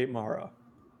or Kate Mara?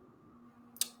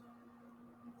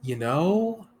 You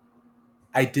know,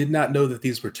 I did not know that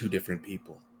these were two different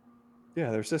people.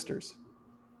 Yeah, they're sisters.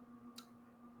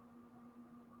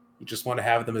 You just want to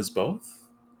have them as both?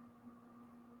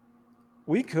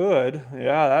 We could.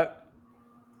 Yeah, that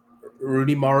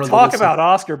Rooney Mara. talk about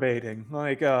Oscar baiting.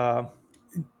 Like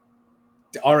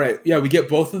all right, yeah, we get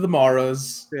both of the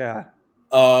Maras. yeah.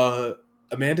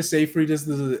 Amanda Seyfried is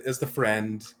the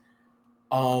friend.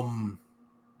 What do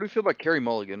you feel about Carrie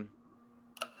Mulligan?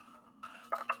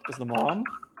 Is the mom?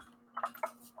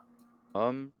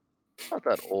 Not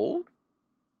that old.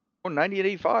 Oh,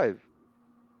 1985.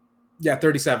 Yeah,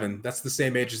 37. That's the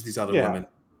same age as these other Yeah. women.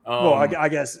 Well, I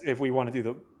guess if we want to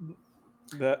do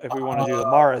if we want to do the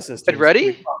Mara sisters. Ed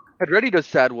Reddy does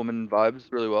sad woman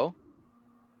vibes really well.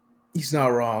 he's not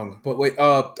wrong. But wait,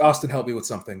 Austin, help me with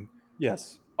something.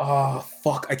 Yes. Oh,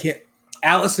 fuck, I can't.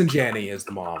 Allison Janney is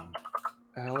the mom.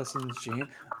 Allison Jane.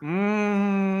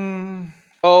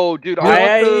 Oh, dude,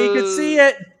 I could see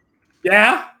it.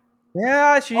 Yeah.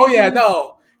 Yeah, she. Oh yeah,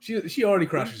 no. She already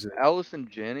crushes it. Allison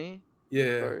Janney.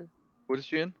 Yeah. Sorry. What is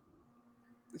she in?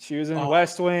 She was in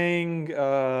West Wing.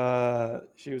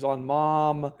 She was on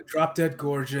Mom. Drop Dead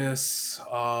Gorgeous.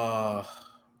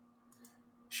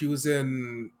 She was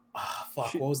in.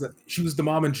 What was that? She was the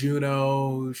mom in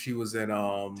Juno. She was in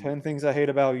 10 Things I Hate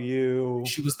About You.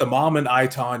 She was the mom in I,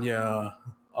 Tonya.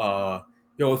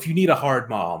 If you need a hard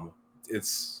mom,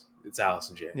 it's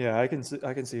Allison Janney. Yeah, I can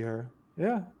see her.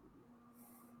 Yeah.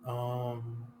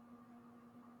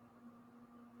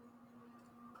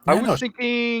 I was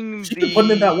thinking she's been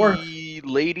putting in that work. The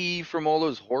lady from all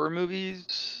those horror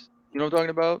movies. You know what I'm talking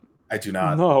about? I do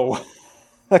not. No.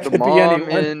 That The could be mom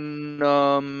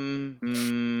anyone.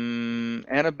 in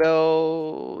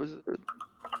Annabelle. Is it?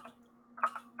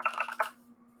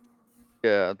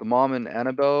 Yeah, the mom in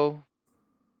Annabelle.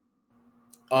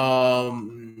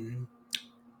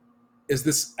 Is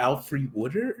this Alfre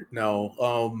Woodard?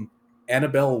 No.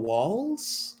 Annabelle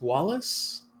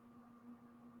Wallace?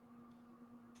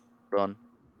 Done.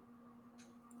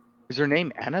 Is her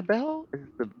name Annabelle? Is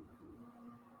the...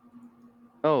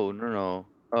 No.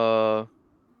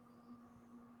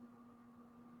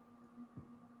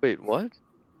 Wait, what?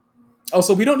 Oh,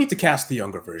 so we don't need to cast the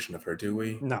younger version of her, do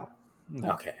we? No.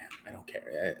 Okay, I don't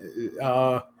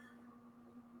care.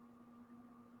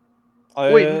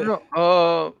 Wait,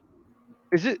 no.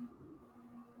 Is it?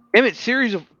 Damn it!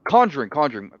 Series of Conjuring.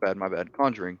 My bad.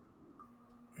 Conjuring.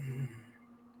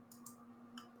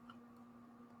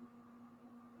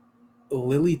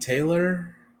 Lily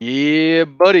Taylor. Yeah,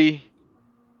 buddy.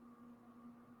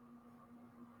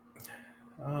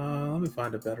 Let me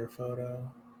find a better photo.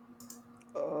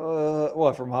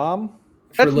 What for Mom?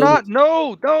 That's not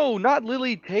not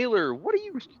Lily Taylor. What are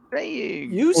you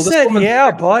saying? You said yeah,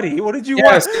 buddy. What did you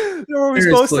want? Were we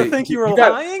supposed to think you were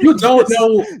lying? You don't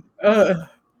know.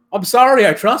 I'm sorry.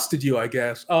 I trusted you. I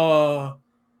guess.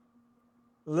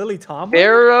 Lily Tomlin.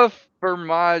 Farrah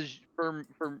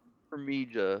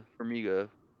Farmiga.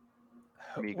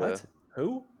 Farmiga. What?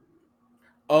 Who?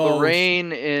 Oh,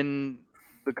 Lorraine in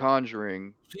The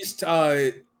Conjuring. she's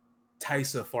Taissa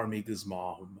Farmiga's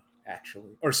mom,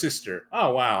 actually, or sister.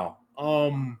 Oh wow.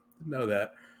 Didn't know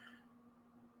that.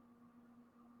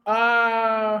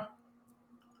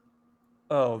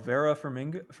 Oh, Vera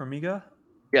Farmiga?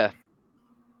 Yeah.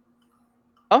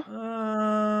 Uh,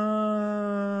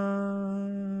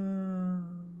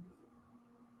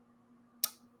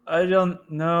 I don't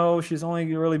know. She's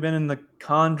only really been in The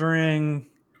Conjuring.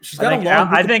 she's I got a think long.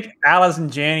 I think Allison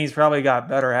Janney's probably got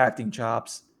better acting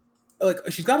chops. Like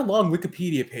she's got a long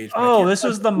Wikipedia page. But I Oh, can't this find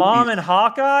was what the mom movies- in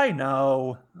Hawkeye?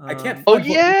 No. I can't. Oh find what movies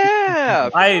she's yeah.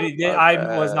 in.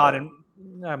 I was not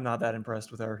I'm not that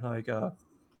impressed with her. Like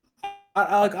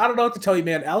I don't know what to tell you,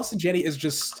 man. Allison Janney is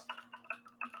just.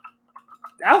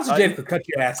 Allison Janney could cut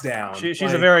your ass down. she's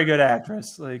a very good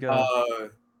actress. Like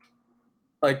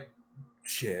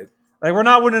shit. like we're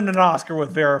not winning an Oscar with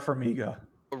Vera Farmiga.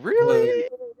 Really? I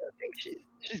think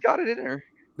she's got it in her.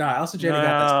 Nah, Allison Janney got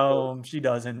that. No, she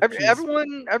doesn't.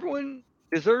 Everyone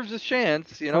deserves a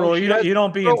chance. You know, Cruel, she you has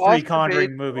don't be in pro 3 Oscar Conjuring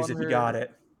bait movies on if you her- got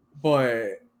it.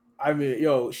 But I mean,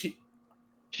 yo, She's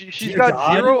Dear got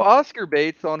God. 0 Oscar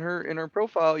baits on her in her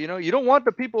profile. You know, you don't want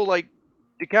the people like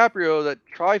DiCaprio that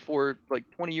try for it like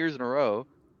 20 years in a row.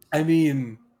 I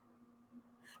mean,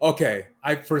 okay.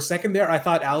 For a second there, I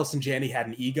thought Allison Janney had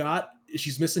an EGOT.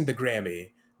 She's missing the Grammy,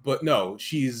 but no,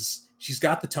 she's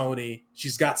got the Tony.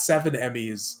 She's got 7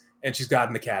 Emmys, and she's got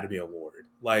an Academy Award.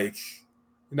 Like,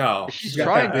 no, She's got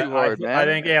trying that. too hard, man. I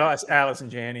think Allison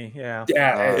Janney. Yeah.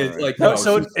 Yeah, it's Alright. like No, no.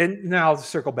 so she's- and now to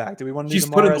circle back. Do we want to do She's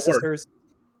the put in Mara the work. sisters?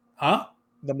 huh?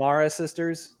 The Mara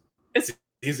sisters. It's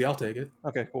easy. I'll take it.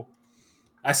 Okay, cool.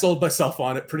 I sold myself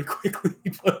on it pretty quickly,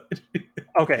 but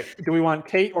Okay, do we want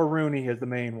Kate or Rooney as the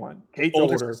main one? Kate's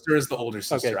older older. sister is the older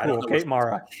sister. Okay, I don't cool. know Kate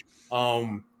what's-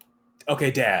 Mara. Okay,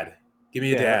 Dad. Give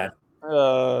me a Yeah.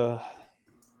 dad.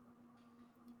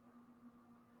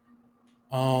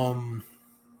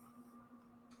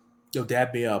 Yo,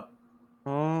 dad me up.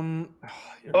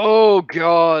 Oh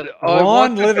God! I Ron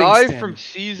want the guy Livingston. from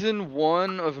season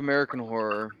 1 of American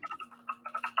Horror.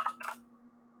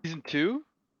 Season 2? You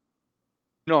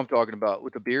know what I'm talking about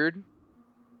with the beard.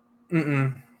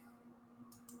 Mm-mm.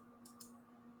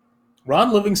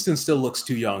 Ron Livingston still looks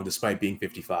too young despite being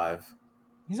 55.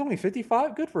 He's only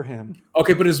 55. Good for him.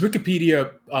 Okay, but his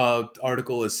Wikipedia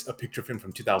article is a picture of him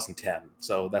from 2010,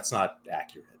 so that's not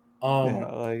accurate.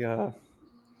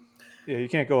 Yeah, you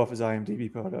can't go off his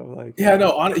IMDb photo.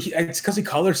 It's because he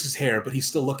colors his hair, but he's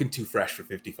still looking too fresh for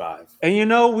 55.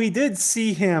 And we did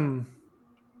see him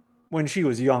when she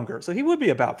was younger, so he would be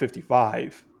about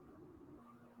 55.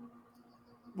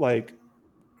 Like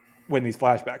when these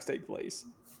flashbacks take place.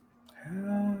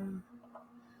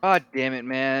 God damn it,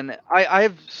 man! I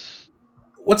have.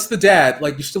 What's the dad?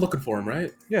 Like, you're still looking for him,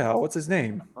 right? Yeah, what's his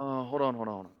name? Hold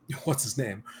on. What's his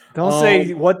name? Don't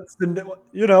say what's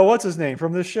his name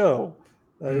from this show.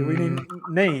 We need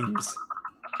names.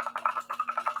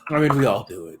 I mean, we all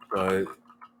do it, but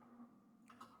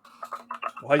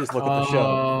Well, I just look at the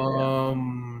show.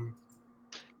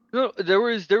 No, there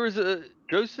was a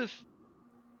Joseph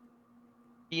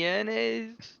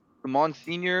Yanez, the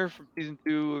Monsignor from season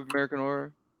 2 of American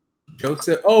Horror.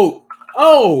 Joseph. You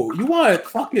want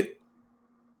fuck it?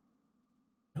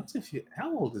 Joseph,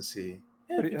 how old is he?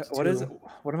 Yeah, What is it?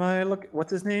 What am I looking?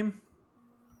 What's his name?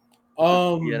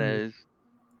 Yanez.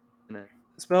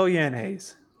 Spell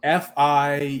Yanez.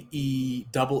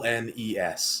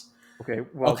 FIENNES. Okay.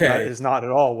 Well, Okay. that is not at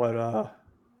all what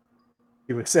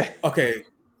he would say. Okay.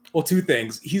 Well, 2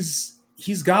 things.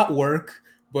 He's got work,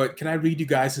 but can I read you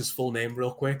guys his full name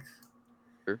real quick?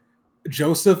 Sure.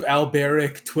 Joseph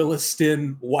Alberic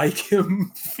Twilliston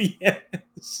Wycombe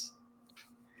Fiennes.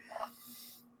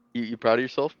 You proud of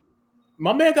yourself?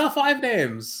 My man got 5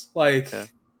 names. Like, Yeah.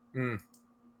 mm.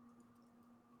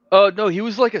 Oh no, he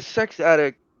was like a sex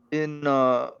addict in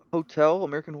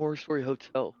American Horror Story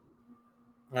Hotel.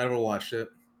 I never watched it.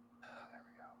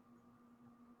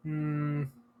 Hmm.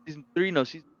 Season 3, no,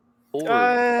 season 4.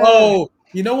 Oh,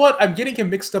 you know what? I'm getting him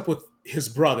mixed up with his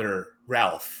brother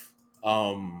Ralph.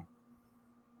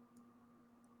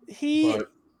 He.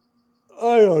 But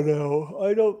I don't know.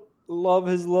 I don't love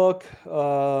his look.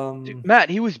 Dude, Matt,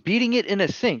 he was beating it in a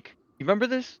sink. You remember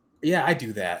this? yeah, I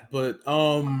do that. But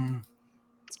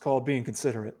It's called being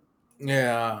considerate.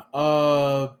 yeah.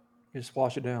 You just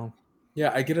wash it down.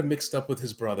 Yeah, I get him mixed up with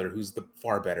his brother, who's the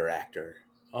far better actor.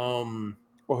 Well,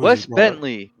 who's Wes his brother?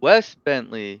 Bentley. Wes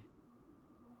Bentley.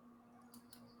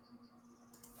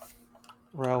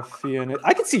 Ralph Fiennes.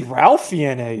 I can see Ralph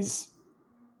Fiennes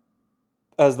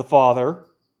as the father.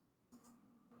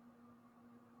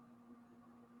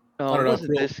 No, I don't it know,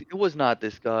 wasn't this. It was not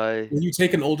this guy. Will you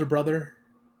take an older brother?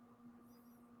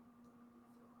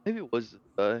 Maybe it was this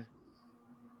guy.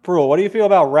 Brule, what do you feel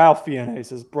about Ralph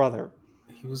Fiennes' brother?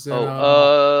 He was in.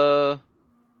 Ralph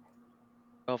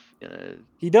Fiennes.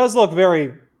 He does look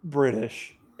very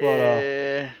British,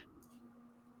 but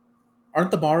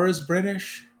Aren't the Maras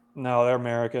British? no, they're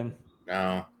American.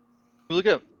 No. You look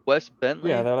at Wes Bentley.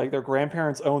 Yeah, they're like their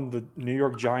grandparents owned the New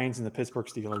York Giants and the Pittsburgh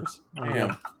Steelers.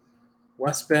 Damn.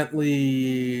 Wes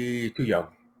Bentley, too young.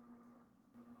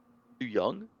 Too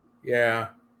young. Yeah.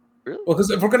 Really? Well, because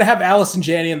if we're gonna have Allison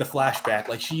Janney in the flashback,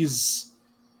 like He's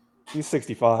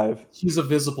 65. she's a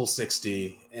visible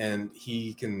 60, and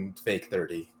he can fake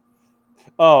 30.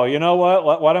 Oh, you know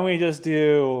what? Why don't we just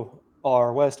do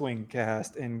our West Wing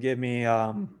cast and give me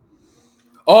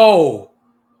Oh,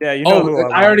 yeah, you know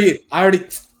who I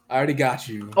already got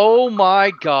you. Oh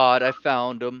my God! I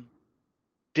found him.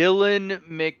 Dylan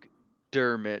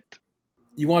McDermott.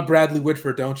 You want Bradley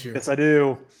Whitford, don't you? Yes, I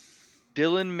do.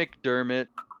 Dylan McDermott.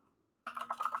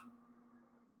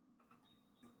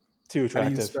 Too How do you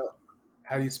attractive. spell?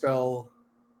 How do you spell?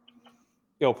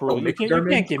 Yo, Peru, Oh, you McDermott?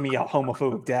 can't give me a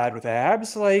homophobic dad with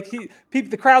abs. Like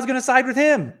the crowd's gonna side with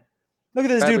him. Look at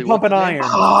this Bradley, dude what's pumping his name?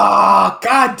 iron. Ah,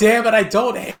 god damn it! I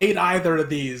don't hate either of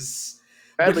these.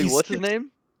 But Bradley, he's what's his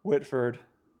name? Whitford.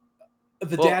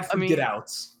 The Well, dad from I Get mean-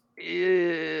 Out.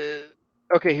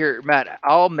 Okay, here, Matt.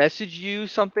 I'll message you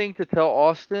something to tell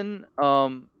Austin.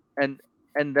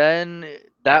 And then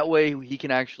that way he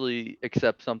can actually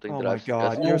accept something Oh that my I've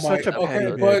god, suggested. you're Oh such a my- petty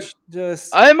okay, bitch.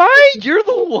 Just Am I? You're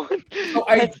the one. So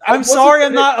I'm wasn't sorry,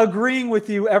 I'm ini- not agreeing with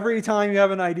you every time you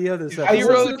have an idea this I episode.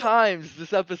 0 wasn't- times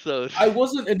this episode. I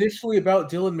wasn't initially about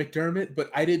Dylan McDermott, but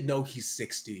I didn't know he's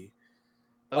 60.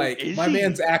 Oh, Like is my he?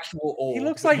 man's actual old. He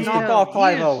looks but like he's knock been- off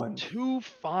Clive he is Owen. Too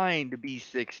fine to be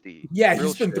 60. Yeah, Real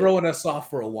he's been shit. throwing us off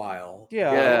for a while.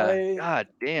 Yeah, Yeah. like, God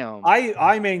damn.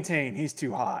 I maintain he's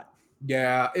too hot.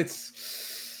 Yeah,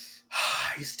 he's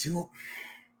too.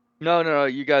 No.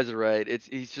 You guys are right.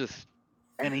 He's just,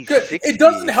 and he's Good. 60. It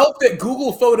doesn't help that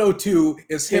Google Photo 2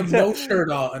 is him Exactly. no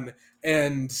shirt on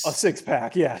and A six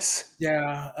pack, yes.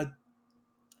 yeah.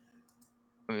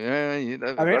 Yeah,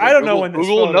 I mean, I don't know when this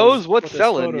Google photo's- knows what's what this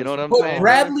selling. You photo's know what I'm from. But saying?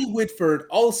 Bradley Whitford,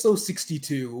 also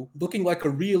 62, looking like a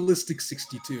realistic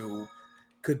 62,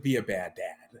 could be a bad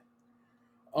dad.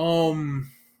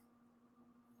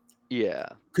 Yeah.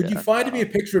 Could you yeah, find me a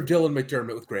picture of Dylan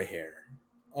McDermott with gray hair?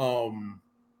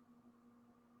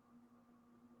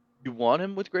 You want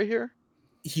him with gray hair?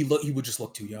 He would just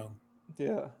look too young.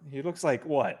 Yeah, he looks like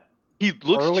what? He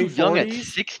looks Early too young at 40s?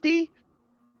 60.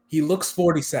 He looks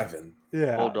 47.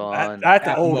 Yeah, Hold on. at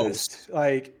the At oldest.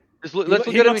 Like Let's he look looks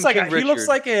at him in like King Richard. he looks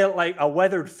like a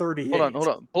weathered 38. Hold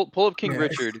on. Pull up King Yeah.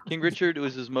 Richard. King Richard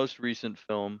was his most recent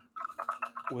film.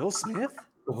 Will Smith?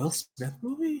 The Will Smith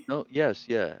movie? No, yes,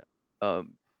 yeah.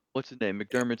 What's his name?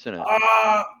 McDermott's in it.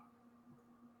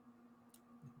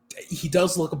 He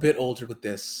does look a bit older with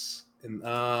this. And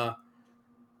fuck,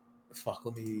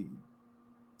 let me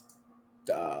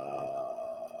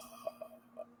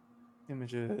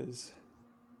Images.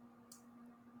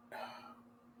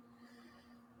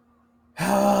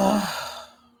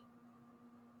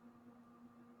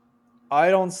 I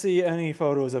don't see any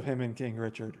photos of him in King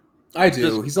Richard. I do.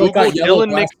 Just He's like Google got yellow Dylan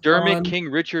glasses McDermott, on.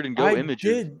 King Richard, and go I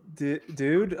images.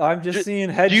 dude. I'm just Do- seeing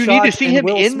headshots. Do you need to see and him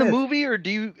Will in the Smith. movie, or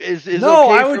is it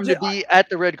No, okay I for would him ju- to be at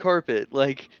the red carpet?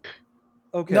 Like,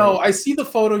 Okay. No, I see the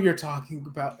photo you're talking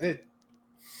about. It.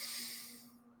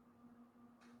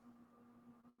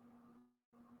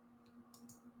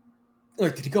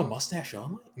 Like, did he go mustache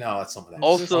only? No, that's some of that.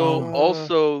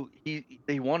 also, he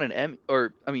won an Emmy,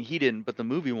 or I mean, he didn't, but the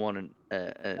movie won an.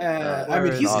 I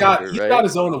mean, an he's Oscar, got right?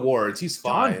 his own awards. He's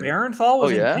John fine. Barenthal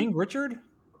was Oh, yeah? in King Richard.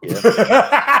 Yeah.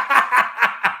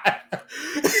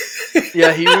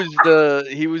 Yeah, he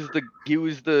was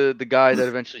the guy that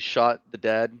eventually shot the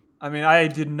dad. I mean, I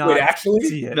did not Wait, actually?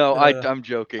 see it. No, I'm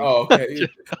joking. Oh, okay.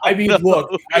 I mean,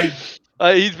 look,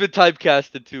 He's been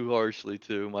typecasted too harshly,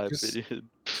 too, in my Just- opinion.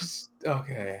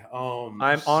 okay.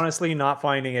 I'm honestly not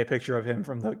finding a picture of him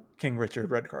from the King Richard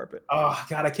red carpet. Oh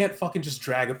god, I can't fucking just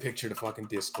drag a picture to fucking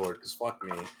Discord because fuck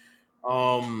me.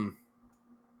 All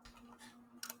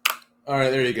right,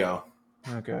 there you go.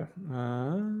 Okay.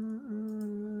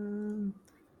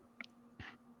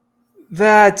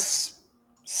 That's.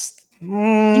 He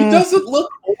doesn't look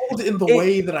old in the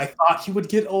way that I thought he would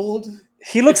get old.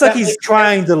 He looks If like that he's makes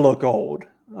trying to look old.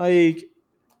 Like,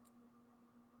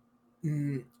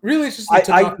 Really, it's just he took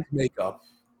off his makeup.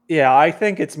 yeah, I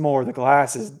think it's more the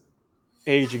glasses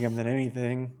aging him than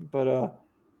anything. But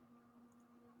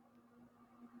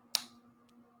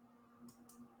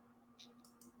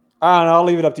I don't know. I'll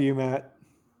leave it up to you, Matt.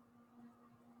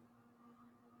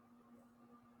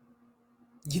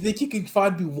 You think you can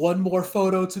find me one more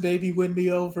photo to maybe win me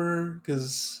over?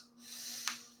 Because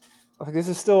This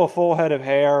is still a full head of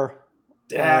hair.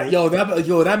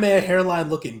 that man hairline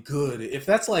looking good. If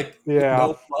that's like with Yeah.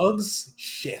 no plugs,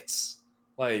 shit.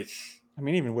 Like I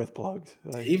mean, even with plugs.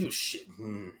 Like, even shit.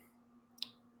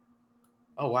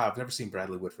 Oh wow, I've never seen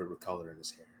Bradley Whitford with color in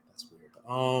his hair. That's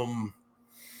weird.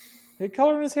 Hey,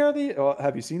 color in his hair.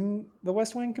 Have you seen The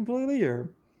West Wing completely, or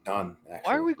None. Actually.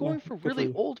 Why are we going Yeah, for good really for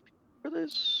you. old people for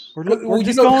this? We're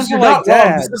just going for you're like not wrong.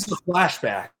 dads. This is a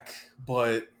flashback,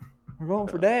 but We're going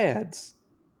for dads.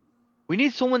 We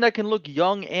need someone that can look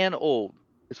young and old.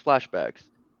 It's flashbacks.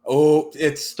 oh,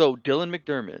 it's So Dylan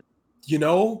McDermott.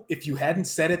 if you hadn't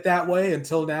said it that way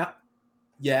until now,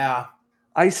 yeah.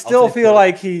 I still take feel that.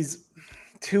 like he's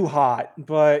too hot,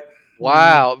 but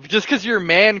Wow, just because you're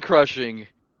man crushing.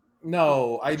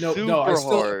 No, I know. No, I Super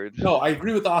still. hard. No, I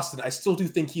agree with Austin. I still do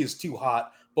think he is too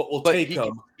hot, but we'll But take he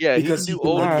him yeah, because he he can do can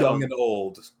old look and young young. and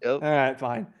old. Yep. all right,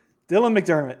 fine. Dylan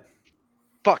McDermott.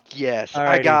 Fuck yes. Alrighty.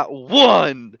 I got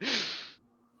one.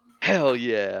 Hell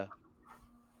yeah.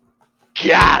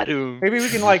 Got him. Maybe we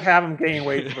can like have him gain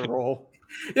weight for the role.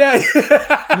 Yeah.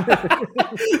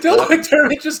 Dylan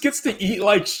McDermott just gets to eat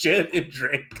like shit and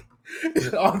drink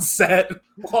on set.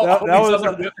 While That all that these was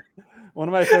other women- one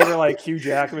of my favorite like Hugh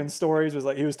Jackman stories. Was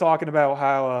like he was talking about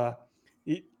how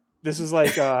this was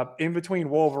like in between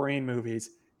Wolverine movies.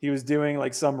 He was doing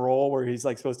like some role where he's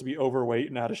like supposed to be overweight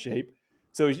and out of shape.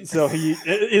 So he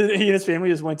and his family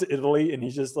just went to Italy and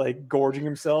he's just like gorging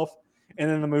himself. And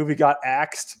then the movie got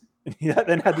axed. And he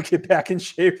then had to get back in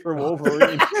shape for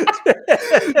Wolverine.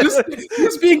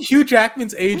 just being Hugh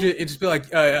Jackman's agent and just be like,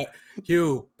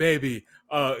 Hugh, baby,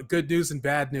 good news and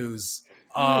bad news.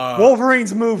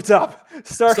 Wolverine's moved up.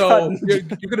 Start So cutting. you're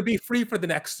going to be free for the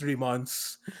next 3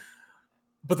 months.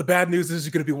 But the bad news is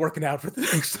you're going to be working out for the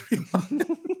next 3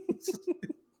 months.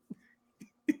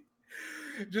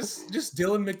 just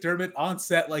Dylan McDermott on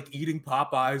set, like eating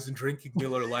Popeyes and drinking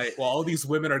Miller Lite while all these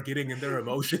women are getting in their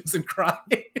emotions and crying.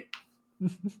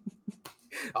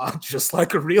 Just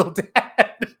like a real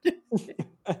dad.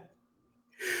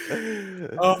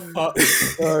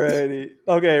 Alrighty.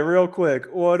 Okay, real quick.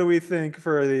 What do we think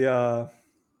for the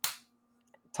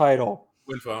title?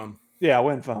 Win phone. Yeah,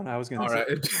 Win Phone. I was gonna All say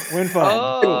right. Win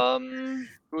Phone.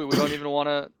 We don't even want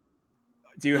to.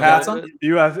 Do you You have got some?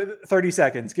 you have 30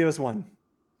 seconds? Give us one.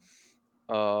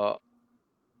 Uh.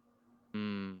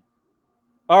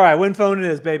 All right, Win Phone it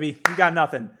is, baby. You got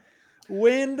nothing.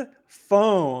 Wind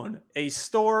Phone, a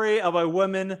story of a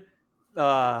woman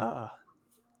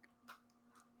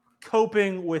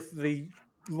coping with the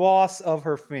loss of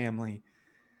her family.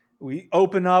 We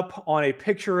open up on a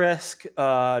picturesque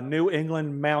New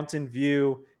England mountain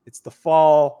view. It's the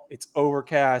fall. It's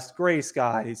overcast, gray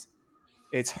skies.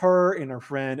 It's her and her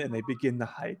friend, and they begin the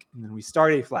hike. And then we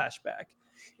start a flashback.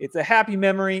 It's a happy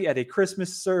memory at a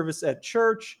Christmas service at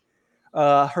church.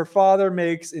 Her father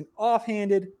makes an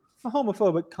offhanded,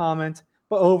 homophobic comment,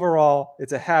 but overall,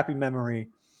 it's a happy memory,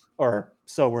 or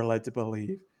so we're led to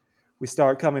believe. We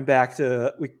come back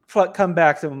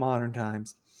to modern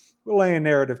times. We're laying a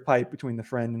narrative pipe between the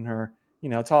friend and her,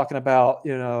 talking about, I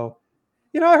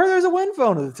heard there's a Win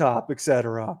Phone at the top,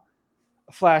 etc.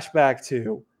 A flashback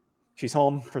to she's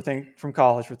home from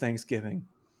college for Thanksgiving.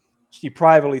 She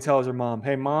privately tells her mom,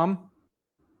 "Hey, mom,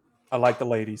 I like the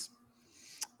ladies."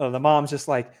 The mom's just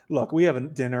like, "Look, we have a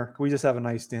dinner. Can we just have a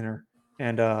nice dinner?"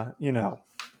 And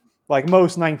like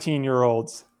most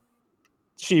 19-year-olds,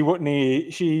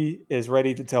 she is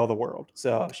ready to tell the world.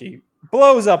 So she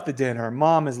blows up the dinner.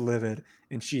 Mom is livid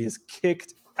and she is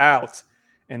kicked out.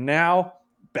 And now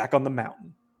back on the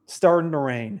mountain, starting to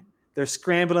rain. They're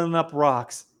scrambling up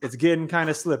rocks. It's getting kind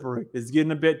of slippery. It's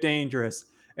getting a bit dangerous.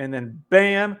 And then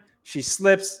bam, she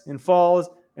slips and falls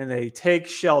and they take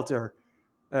shelter.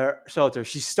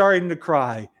 She's starting to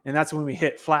cry. And that's when we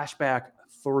hit flashback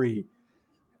 3.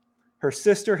 Her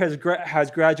sister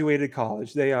has graduated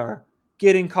college. They are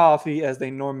getting coffee as they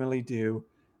normally do.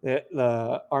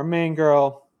 Our main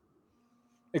girl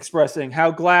expressing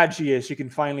how glad she is she can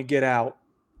finally get out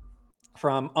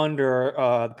from under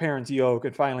the parents' yoke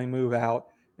and finally move out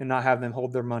and not have them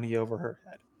hold their money over her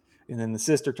head. And then the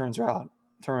sister turns around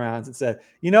and said,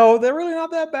 they're really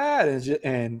not that bad.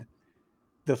 And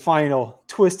the final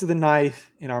twist of the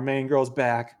knife in our main girl's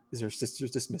back is her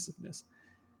sister's dismissiveness.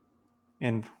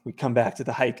 And we come back to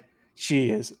the hike. She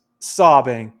is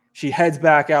sobbing. She heads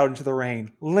back out into the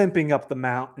rain, limping up the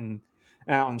mountain.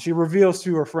 She reveals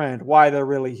to her friend why they're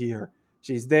really here.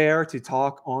 She's there to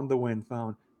talk on the Win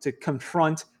Phone. to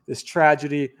confront this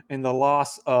tragedy and the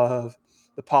loss of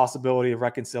the possibility of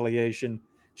reconciliation.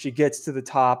 She gets to the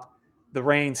top. The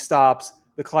rain stops.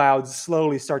 The clouds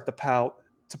slowly start to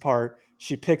part.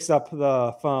 She picks up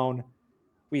the phone.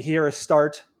 We hear her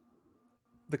start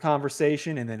the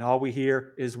conversation, and then all we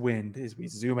hear is wind as we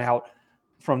zoom out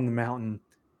from the mountain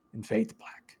and fade to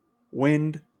black.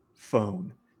 Wind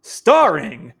Phone,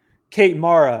 starring Kate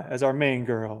Mara as our main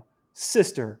girl,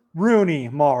 sister Rooney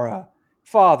Mara,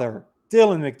 father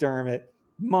Dylan McDermott,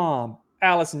 mom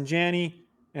Allison Janney,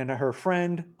 and her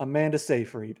friend Amanda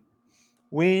Seyfried.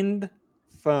 Wind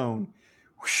Phone.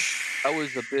 That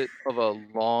was a bit of a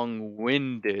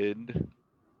long-winded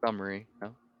summary.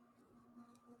 No?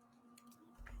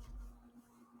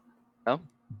 No?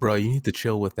 Bro, you need to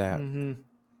chill with that. Mm-hmm.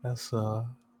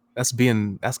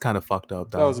 That's kind of fucked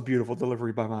up, That dog. was a beautiful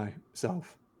delivery by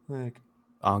myself. Like,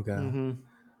 Oh god. mm-hmm.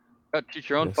 Got to toot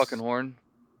your own Yes. fucking horn.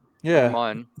 Yeah. Never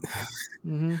mine.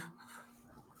 Mm-hmm.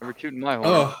 Never tooting my horn.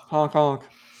 Oh, Honk honk.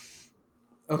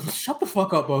 shut the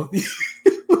fuck up, both.